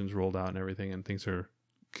vaccinations rolled out and everything, and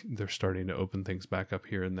they're starting to open things back up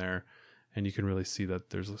here and there. And you can really see that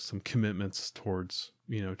there's some commitments towards,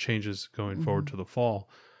 changes going forward to the fall.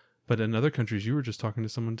 But in other countries, you were just talking to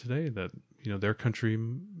someone today that, their country,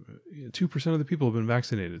 2% of the people have been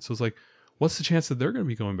vaccinated. So it's like, what's the chance that they're going to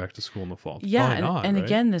be going back to school in the fall? Yeah, Probably not, and right?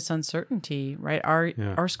 again, this uncertainty, right?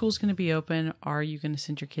 Are schools going to be open? Are you going to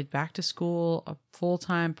send your kid back to school, a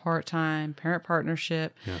full-time, part-time, parent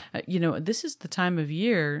partnership? Yeah. This is the time of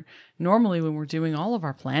year, normally when we're doing all of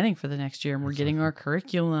our planning for the next year and we're getting our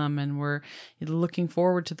curriculum and we're looking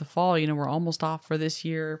forward to the fall. We're almost off for this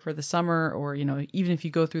year, for the summer, or, even if you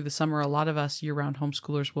go through the summer, a lot of us year-round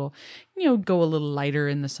homeschoolers will, go a little lighter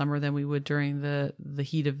in the summer than we would during the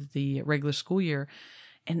heat of the regular school year.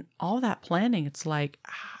 And all that planning, it's like,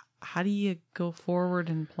 how do you go forward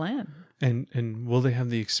and plan? And will they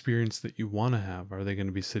have the experience that you want to have? Are they going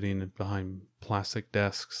to be sitting behind plastic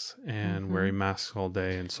desks and wearing masks all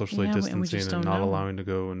day and socially distancing and not allowing to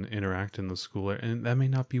go and interact in the school? And that may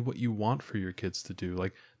not be what you want for your kids to do.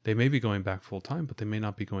 Like, they may be going back full time, but they may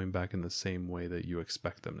not be going back in the same way that you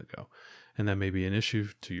expect them to go. And that may be an issue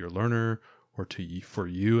to your learner or for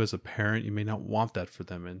you as a parent. You may not want that for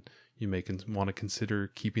them, and you may want to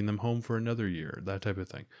consider keeping them home for another year, that type of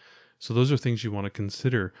thing. So those are things you want to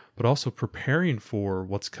consider, but also preparing for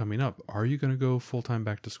what's coming up. Are you going to go full-time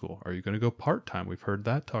back to school? Are you going to go part-time? We've heard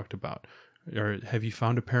that talked about. Or have you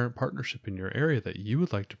found a parent partnership in your area that you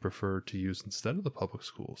would like to prefer to use instead of the public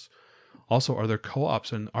schools? Also, are there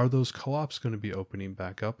co-ops, and are those co-ops going to be opening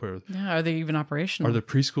back up? Or are they even operational? Are the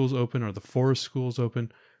preschools open? Are the forest schools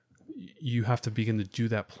open? You have to begin to do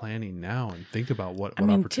that planning now and think about what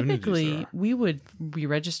opportunities typically there are. We would be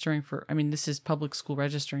registering for, this is public school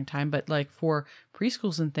registering time, but like for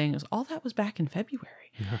preschools and things, all that was back in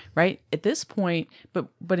February, right? At this point,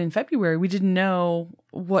 but in February, we didn't know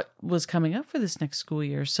what was coming up for this next school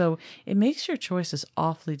year. So it makes your choices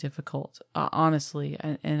awfully difficult, honestly.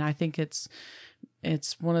 And I think it's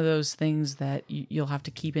one of those things that you'll have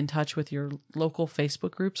to keep in touch with. Your local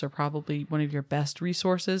Facebook groups are probably one of your best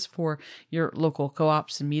resources for your local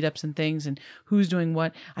co-ops and meetups and things, and who's doing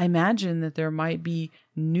what. I imagine that there might be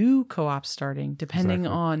new co-ops starting depending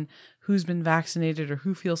on who's been vaccinated or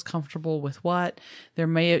who feels comfortable with what. There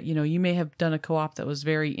may, you may have done a co-op that was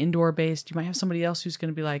very indoor based. You might have somebody else who's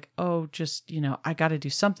going to be like, oh, just, I got to do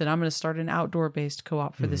something. I'm going to start an outdoor based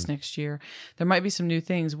co-op for this next year. There might be some new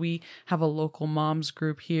things. We have a local moms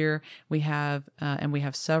group here. We have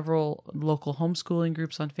several local homeschooling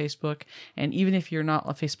groups on Facebook. And even if you're not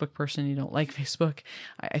a Facebook person, you don't like Facebook,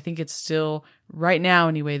 I think it's still, right now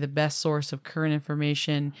anyway, the best source of current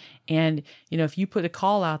information. And, if you put a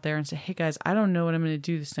call out there and say, hey guys, I don't know what I'm going to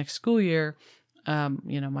do this next school year.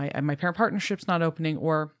 My parent partnership's not opening,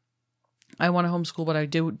 or I want to homeschool, but I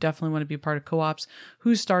do definitely want to be a part of co-ops.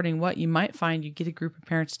 Who's starting what? You might find you get a group of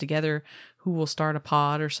parents together who will start a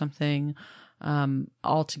pod or something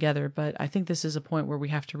all together. But I think this is a point where we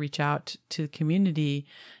have to reach out to the community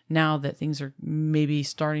now that things are maybe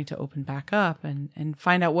starting to open back up, and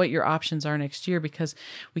find out what your options are next year, because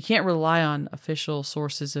we can't rely on official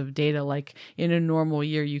sources of data. Like in a normal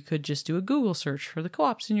year, you could just do a Google search for the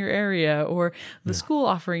co-ops in your area or the school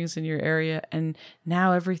offerings in your area. And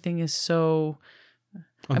now everything is so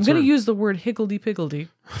I'm going to use the word higgledy-piggledy.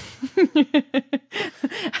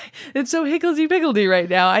 It's so higgledy-piggledy right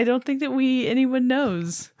now. I don't think that anyone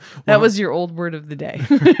knows. That was your old word of the day.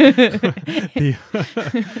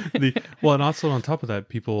 Well, and also on top of that,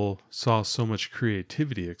 people saw so much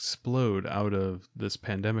creativity explode out of this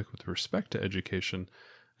pandemic with respect to education.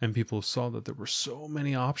 And people saw that there were so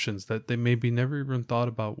many options that they maybe never even thought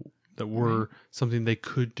about that were something they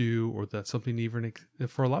could do, or that something even,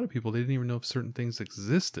 for a lot of people, they didn't even know if certain things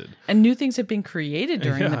existed. And new things have been created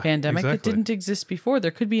during the pandemic that didn't exist before.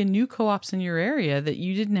 There could be a new co-ops in your area that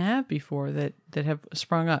you didn't have before that have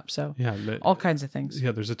sprung up. So all kinds of things.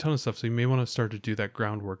 Yeah, there's a ton of stuff. So you may want to start to do that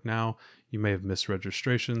groundwork now. You may have missed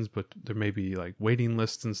registrations, but there may be like waiting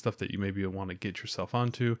lists and stuff that you maybe want to get yourself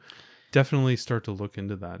onto. Definitely start to look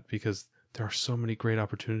into that, because there are so many great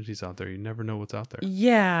opportunities out there. You never know what's out there.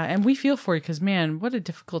 Yeah, and we feel for you, because, man, what a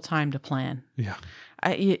difficult time to plan. Yeah.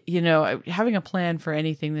 Having a plan for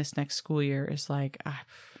anything this next school year is like,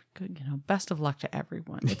 best of luck to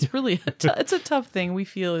everyone. It's really it's a tough thing. We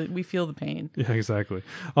feel the pain. Yeah, exactly.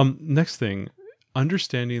 Next thing,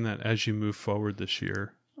 understanding that as you move forward this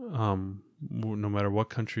year, no matter what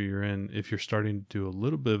country you're in, if you're starting to do a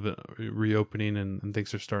little bit of a reopening and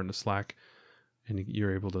things are starting to slack, and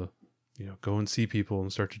you're able to go and see people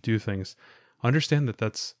and start to do things, understand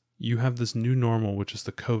that you have this new normal, which is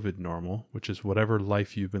the COVID normal, which is whatever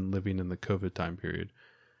life you've been living in the COVID time period.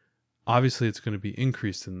 Obviously, it's going to be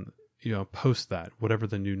increased in, post that, whatever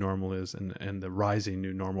the new normal is, and the rising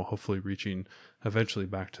new normal, hopefully reaching eventually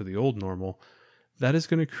back to the old normal. That is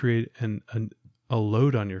going to create a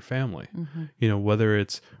load on your family. Mm-hmm. Whether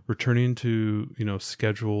it's returning to,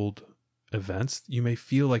 scheduled events, you may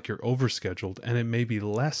feel like you're overscheduled, and it may be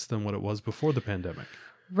less than what it was before the pandemic.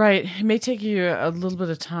 Right. It may take you a little bit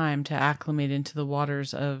of time to acclimate into the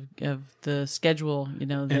waters of the schedule,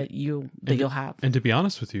 that you'll have. And to be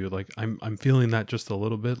honest with you, like I'm feeling that just a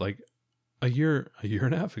little bit. Like a year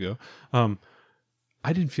and a half ago,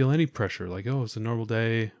 I didn't feel any pressure. Like, oh, it's a normal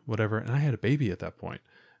day, whatever. And I had a baby at that point.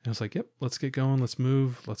 And I was like, yep, let's get going. Let's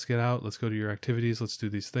move. Let's get out. Let's go to your activities. Let's do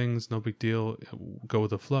these things. No big deal. Go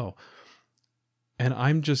with the flow. And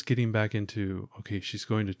I'm just getting back into, okay, she's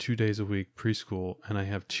going to 2 days a week preschool, and I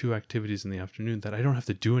have 2 activities in the afternoon that I don't have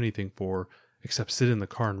to do anything for except sit in the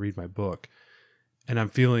car and read my book. And I'm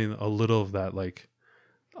feeling a little of that, like,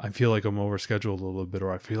 I feel like I'm overscheduled a little bit,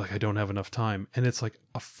 or I feel like I don't have enough time. And it's like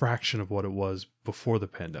a fraction of what it was before the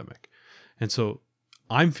pandemic. And so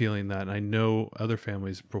I'm feeling that, and I know other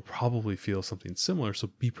families will probably feel something similar. So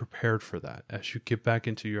be prepared for that as you get back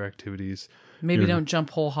into your activities. Maybe don't jump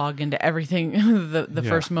whole hog into everything the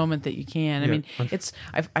first moment that you can. I mean, it's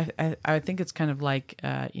I think it's kind of like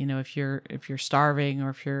if you're starving, or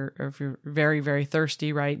if you're very, very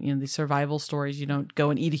thirsty, right? The survival stories. You don't go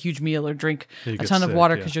and eat a huge meal or drink a ton of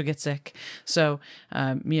water because you'll get sick. So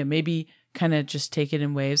maybe kind of just take it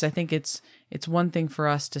in waves. I think it's one thing for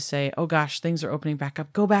us to say, oh gosh, things are opening back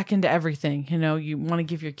up. Go back into everything. You want to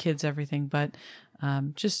give your kids everything, but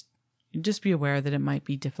just be aware that it might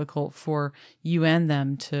be difficult for you and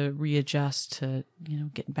them to readjust to,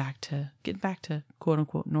 getting back to quote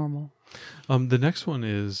unquote normal. The next one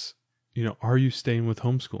is, are you staying with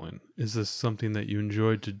homeschooling? Is this something that you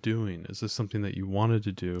enjoyed doing? Is this something that you wanted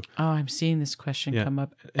to do? Oh, I'm seeing this question come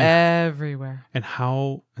up everywhere. And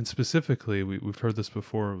how, and specifically, we've heard this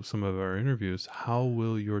before with some of our interviews, how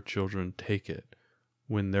will your children take it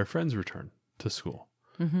when their friends return to school?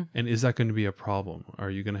 Mm-hmm. And is that going to be a problem?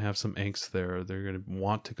 Are you going to have some angst there? They're going to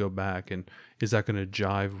want to go back. And is that going to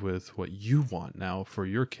jive with what you want now for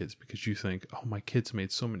your kids? Because you think, oh, my kids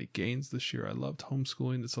made so many gains this year. I loved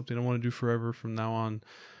homeschooling. It's something I want to do forever from now on.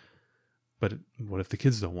 But what if the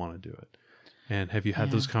kids don't want to do it? And have you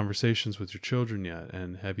had those conversations with your children yet?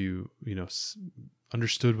 And have you,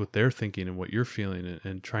 understood what they're thinking and what you're feeling,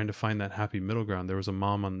 and trying to find that happy middle ground? There was a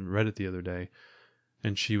mom on Reddit the other day,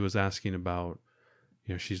 and she was asking about,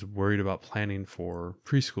 she's worried about planning for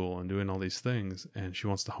preschool and doing all these things, and she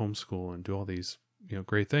wants to homeschool and do all these,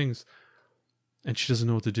 great things. And she doesn't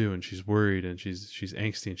know what to do, and she's worried, and she's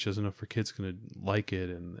angsty, and she doesn't know if her kid's going to like it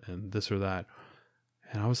and this or that.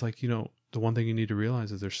 And I was like, the one thing you need to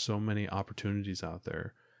realize is there's so many opportunities out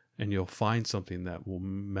there, and you'll find something that will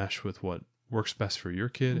mesh with what works best for your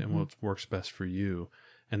kid and what works best for you.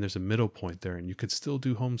 And there's a middle point there, and you could still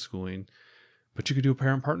do homeschooling, but you could do a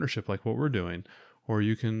parent partnership like what we're doing. Or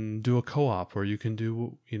you can do a co-op, or you can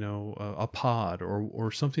do, a pod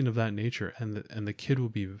or something of that nature. And the kid will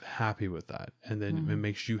be happy with that. And then it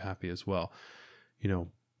makes you happy as well.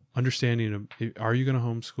 Understanding, are you going to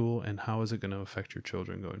homeschool, and how is it going to affect your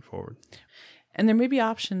children going forward? And there may be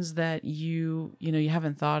options that you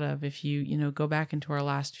haven't thought of. If you go back into our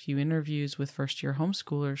last few interviews with first-year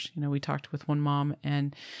homeschoolers, we talked with one mom,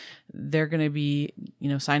 and they're going to be,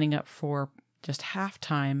 signing up for just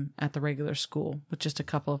half-time at the regular school with just a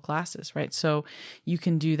couple of classes, right? So you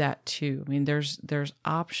can do that too. I mean, there's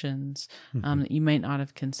options that you might not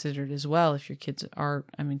have considered as well if your kids are,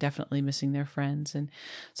 definitely missing their friends. And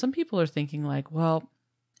some people are thinking like, well,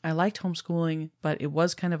 I liked homeschooling, but it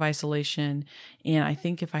was kind of isolation. And I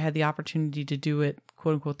think if I had the opportunity to do it,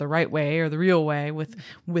 quote unquote, the right way or the real way with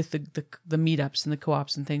the meetups and the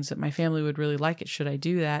co-ops and things that my family would really like it, should I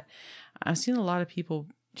do that? I've seen a lot of people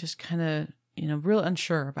just kind of, real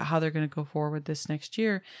unsure about how they're going to go forward this next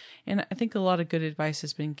year. And I think a lot of good advice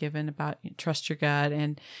has been given about trust your gut,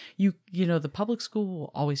 and the public school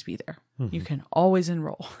will always be there. Mm-hmm. You can always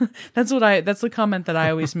enroll. That's the comment that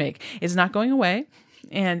I always make. It's not going away.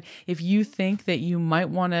 And if you think that you might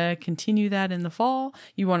want to continue that in the fall,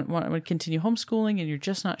 you want to continue homeschooling and you're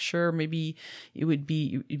just not sure, maybe it'd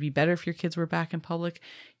be better if your kids were back in public,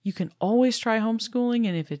 you can always try homeschooling.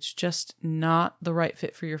 And if it's just not the right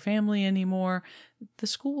fit for your family anymore, the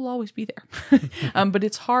school will always be there. But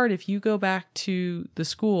it's hard if you go back to the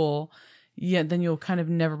school, then you'll kind of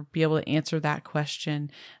never be able to answer that question.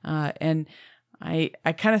 And I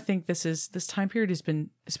kind of think this time period it's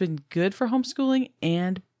been good for homeschooling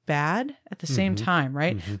and bad at the same time,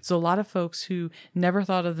 right? Mm-hmm. So a lot of folks who never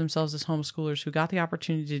thought of themselves as homeschoolers, who got the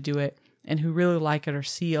opportunity to do it and who really like it or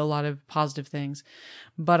see a lot of positive things.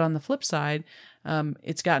 But on the flip side,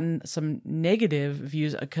 it's gotten some negative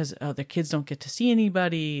views because the kids don't get to see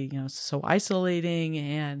anybody, it's so isolating,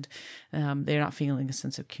 and they're not feeling a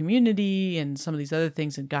sense of community and some of these other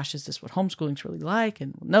things. And gosh, is this what homeschooling's really like?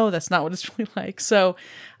 And no, that's not what it's really like. So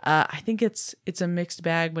I think it's a mixed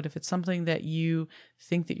bag, but if it's something that you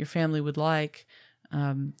think that your family would like,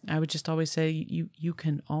 I would just always say you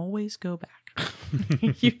can always go back.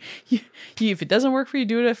 If it doesn't work for you,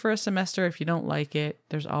 do it for a semester. If you don't like it,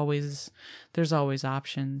 there's always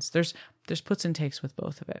options. There's puts and takes with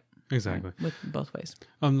both of it. Exactly. Right? With both ways.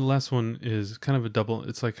 The last one is kind of a double.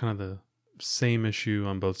 It's like kind of the same issue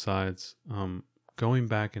on both sides. Going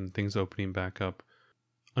back and things opening back up,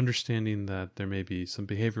 understanding that there may be some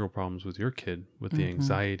behavioral problems with your kid, with the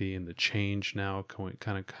anxiety and the change now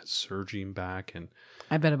kind of surging back. And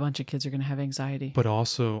I bet a bunch of kids are going to have anxiety. But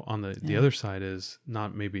also on the other side is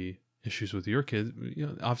not maybe issues with your kids.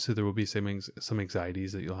 Obviously there will be some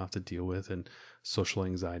anxieties that you'll have to deal with, and social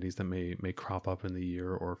anxieties that may crop up in the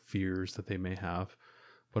year, or fears that they may have,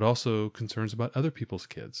 but also concerns about other people's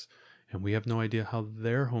kids. And we have no idea how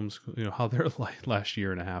their homeschool, how their last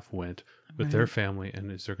year and a half went with their family.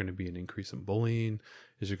 And is there going to be an increase in bullying?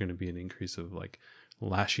 Is there going to be an increase of like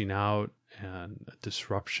lashing out and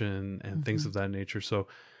disruption and things of that nature? So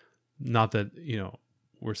not that,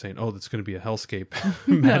 we're saying, oh, that's going to be a hellscape.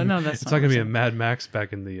 No, that's it's not going to be a Mad Max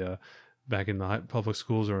back in the public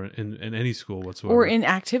schools or in any school whatsoever. Or in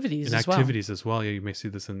activities as well. Yeah, you may see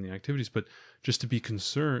this in the activities, but just to be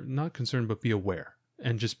not concerned, but be aware.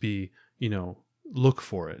 And just be, look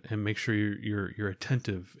for it and make sure you're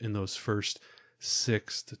attentive in those first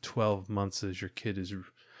 6 to 12 months as your kid is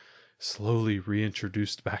slowly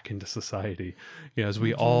reintroduced back into society. As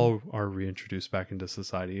we all are reintroduced back into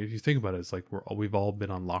society. If you think about it, it's like we've all been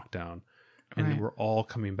on lockdown, and we're all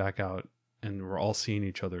coming back out, and we're all seeing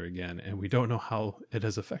each other again, and we don't know how it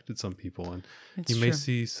has affected some people. And you may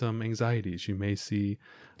see some anxieties, you may see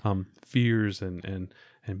fears, and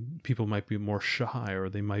people might be more shy, or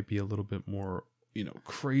they might be a little bit more,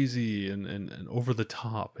 crazy and over the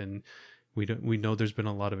top. And we know there's been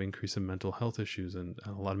a lot of increase in mental health issues, and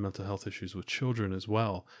a lot of mental health issues with children as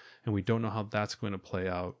well. And we don't know how that's going to play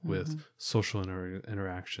out with social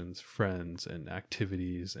interactions, friends, and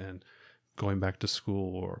activities, and going back to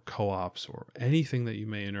school or co-ops or anything that you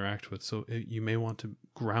may interact with. So you may want to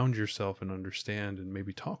ground yourself and understand, and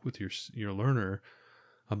maybe talk with your learner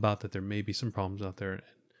about that there may be some problems out there, and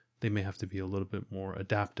they may have to be a little bit more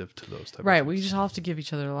adaptive to those types of things. We just all have to give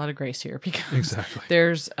each other a lot of grace here, because exactly.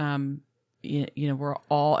 There's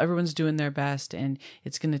everyone's doing their best, and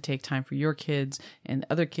it's going to take time for your kids and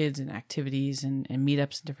other kids and activities and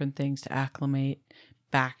meetups and different things to acclimate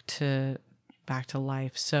back to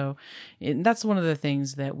life. So that's one of the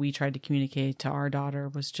things that we tried to communicate to our daughter,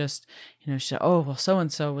 was just, she said, oh, well,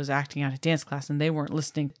 so-and-so was acting out at dance class and they weren't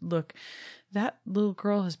listening. Look, that little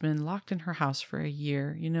girl has been locked in her house for a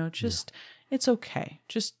year, it's okay.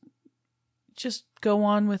 Just go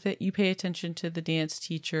on with it. You pay attention to the dance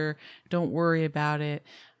teacher. Don't worry about it.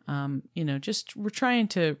 Just we're trying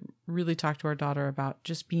to really talk to our daughter about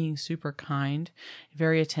just being super kind,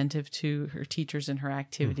 very attentive to her teachers and her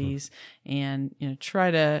activities, and,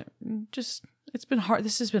 try to just, it's been hard.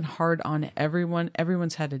 This has been hard on everyone.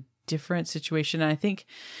 Everyone's had a different situation. And I think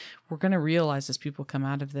we're going to realize as people come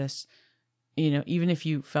out of this, even if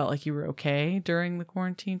you felt like you were okay during the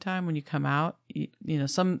quarantine time, when you come out,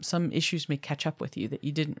 some issues may catch up with you that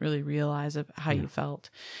you didn't really realize of how you felt.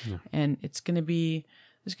 Yeah. And there's going to be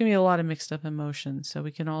a lot of mixed up emotions. So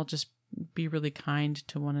we can all just be really kind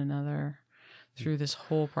to one another through this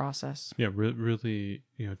whole process. Yeah. Really,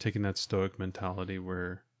 taking that stoic mentality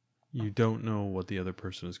where you don't know what the other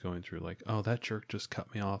person is going through. Like, oh, that jerk just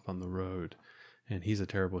cut me off on the road, and he's a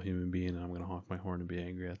terrible human being, and I'm going to honk my horn and be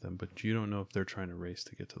angry at them. But you don't know if they're trying to race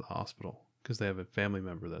to get to the hospital because they have a family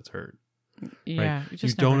member that's hurt. Yeah, right?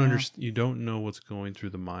 You don't understand. You don't know what's going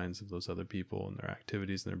through the minds of those other people and their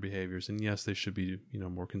activities and their behaviors. And yes, they should be,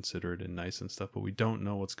 more considerate and nice and stuff, but we don't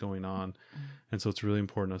know what's going on. And so it's really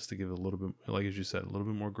important us to give a little bit, like as you said, a little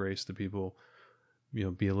bit more grace to people.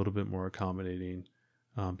 Be a little bit more accommodating,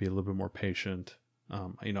 be a little bit more patient.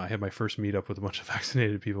 I had my first meetup with a bunch of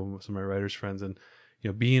vaccinated people, some of my writers' friends, and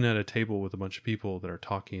being at a table with a bunch of people that are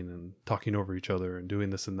talking over each other and doing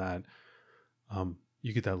this and that.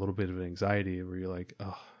 You get that little bit of anxiety where you're like,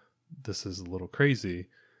 oh, this is a little crazy.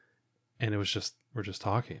 And we're just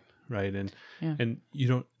talking. Right. And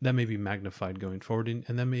that may be magnified going forward.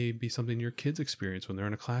 And that may be something your kids experience when they're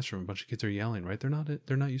in a classroom. A bunch of kids are yelling, right? They're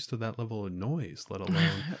not used to that level of noise, let alone,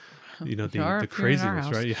 the craziness,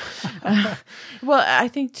 right? Yeah. Well, I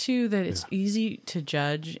think too, that it's easy to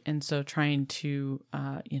judge. And so trying to,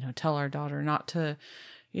 tell our daughter not to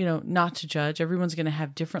judge. Everyone's going to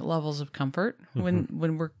have different levels of comfort when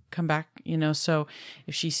we come back, so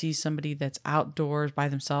if she sees somebody that's outdoors by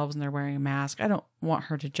themselves and they're wearing a mask, I don't want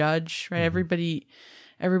her to judge, right? Everybody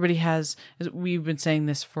has, we've been saying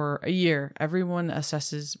this for a year, everyone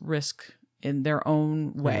assesses risk in their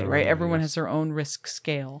own way, right? Everyone has their own risk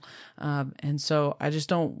scale. And so I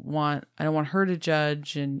don't want her to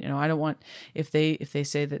judge. And, I don't want, if they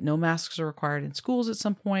say that no masks are required in schools at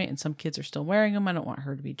some point and some kids are still wearing them, I don't want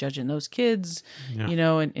her to be judging those kids,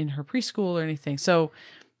 in her preschool or anything. So,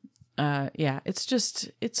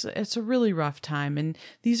 it's a really rough time. And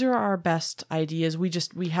these are our best ideas.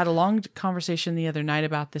 We had a long conversation the other night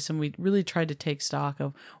about this, and we really tried to take stock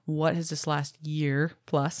of what has this last year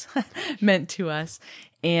plus meant to us,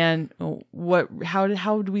 and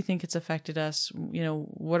how do we think it's affected us?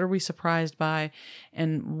 What are we surprised by,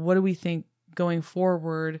 and what do we think going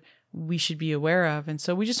forward we should be aware of? And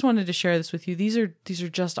so we just wanted to share this with you. These are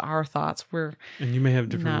just our thoughts. And you may have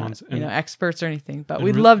different ones, and, experts or anything, but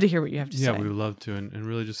we'd love to hear what you have to say. Yeah, we would love to, and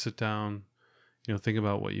really just sit down, think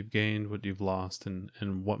about what you've gained, what you've lost, and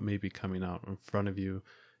what may be coming out in front of you.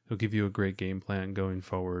 It'll give you a great game plan going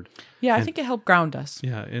forward. Yeah, I think it helped ground us.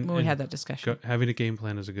 Yeah, when we had that discussion. Having a game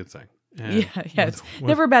plan is a good thing. It's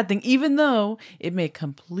never a bad thing, even though it may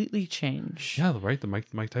completely change. Yeah, right. The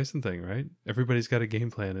Mike Tyson thing, right? Everybody's got a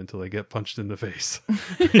game plan until they get punched in the face.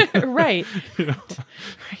 Right.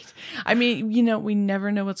 Right. I mean, we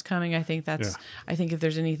never know what's coming. I think I think if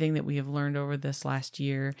there's anything that we have learned over this last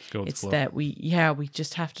year, it's that we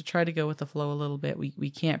just have to try to go with the flow a little bit. We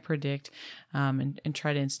can't predict, and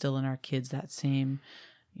try to instill in our kids that same,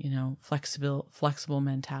 flexible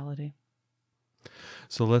mentality.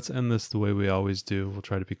 So let's end this the way we always do. We'll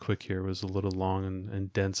try to be quick here. It was a little long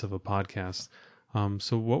and dense of a podcast.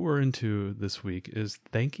 So what we're into this week is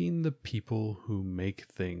thanking the people who make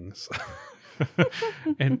things.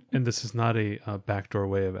 and this is not a backdoor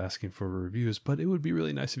way of asking for reviews, but it would be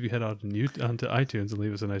really nice if you head out onto iTunes and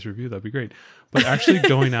leave us a nice review. That'd be great. But actually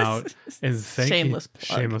going out and thanking...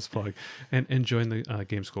 Shameless plug. And join the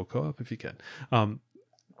Game School Co-op if you can.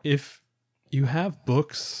 If you have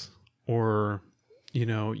books or...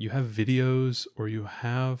 you have videos or you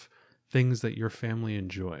have things that your family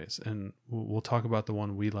enjoys, and we'll talk about the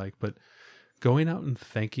one we like, but going out and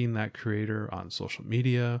thanking that creator on social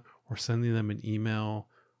media or sending them an email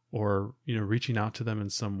or, reaching out to them in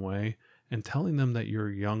some way and telling them that your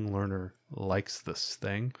young learner likes this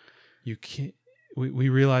thing. You can't, we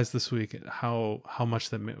realized this week how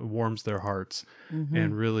much that warms their hearts.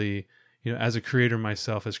 And really, as a creator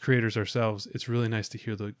myself, as creators ourselves, it's really nice to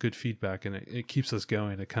hear the good feedback, and it keeps us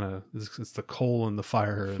going. It kind of, it's the coal in the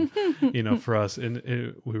fire, and, for us. And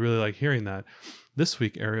we really like hearing that. This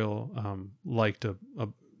week, Ariel liked a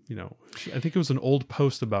I think it was an old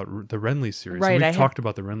post about the Renly series. Right, We talked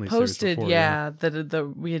about the Renly series before.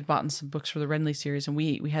 That we had bought some books for the Renly series, and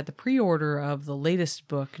we had the pre-order of the latest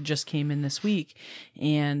book just came in this week,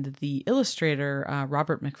 and the illustrator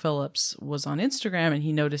Robert McPhillips was on Instagram, and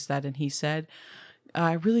he noticed that, and he said,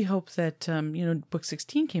 I really hope that, book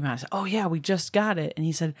 16 came out. I said, oh yeah, we just got it. And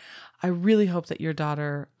he said, I really hope that your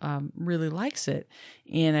daughter really likes it.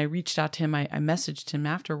 And I reached out to him. I messaged him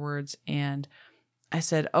afterwards, and I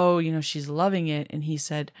said, oh, she's loving it. And he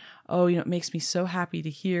said, oh, it makes me so happy to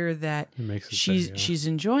hear that she's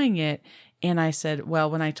enjoying it. And I said, well,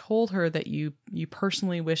 when I told her that you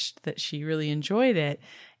personally wished that she really enjoyed it,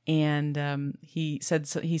 and he said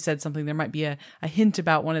something, there might be a hint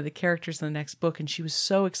about one of the characters in the next book, and she was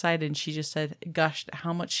so excited, and she just gushed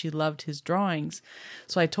how much she loved his drawings.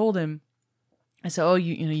 So I told him, I said, oh,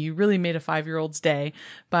 you really made a 5-year-old's day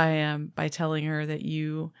by telling her that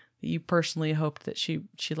you personally hoped that she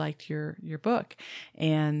liked your book.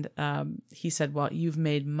 And he said, well, you've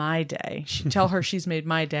made my day. Tell her she's made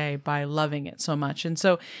my day by loving it so much. And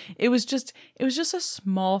so it was just a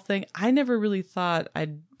small thing. I never really thought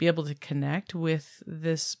I'd be able to connect with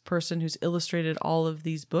this person who's illustrated all of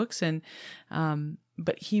these books. And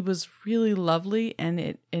but he was really lovely, and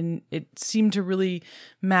it seemed to really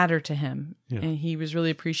matter to him. Yeah. And he was really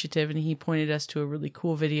appreciative, and he pointed us to a really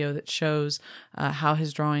cool video that shows how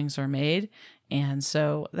his drawings are made. And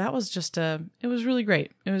so that was it was really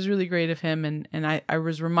great. It was really great of him. And I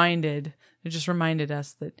was reminded, it just reminded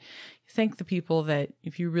us that thank the people that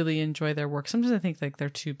if you really enjoy their work, sometimes I think like they're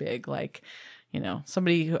too big, like,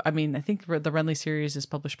 somebody who, I think the Renly series is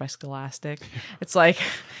published by Scholastic. It's like,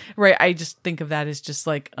 right. I just think of that as just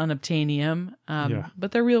like unobtainium.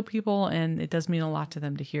 But they're real people, and it does mean a lot to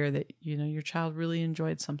them to hear that, your child really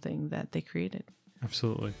enjoyed something that they created.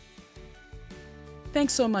 Absolutely.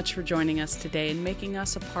 Thanks so much for joining us today and making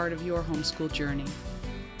us a part of your homeschool journey.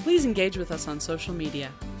 Please engage with us on social media.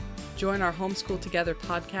 Join our Homeschool Together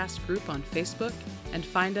podcast group on Facebook, and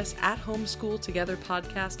find us at Homeschool Together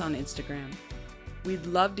Podcast on Instagram. We'd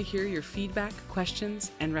love to hear your feedback,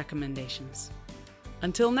 questions, and recommendations.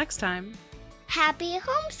 Until next time, happy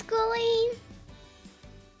homeschooling!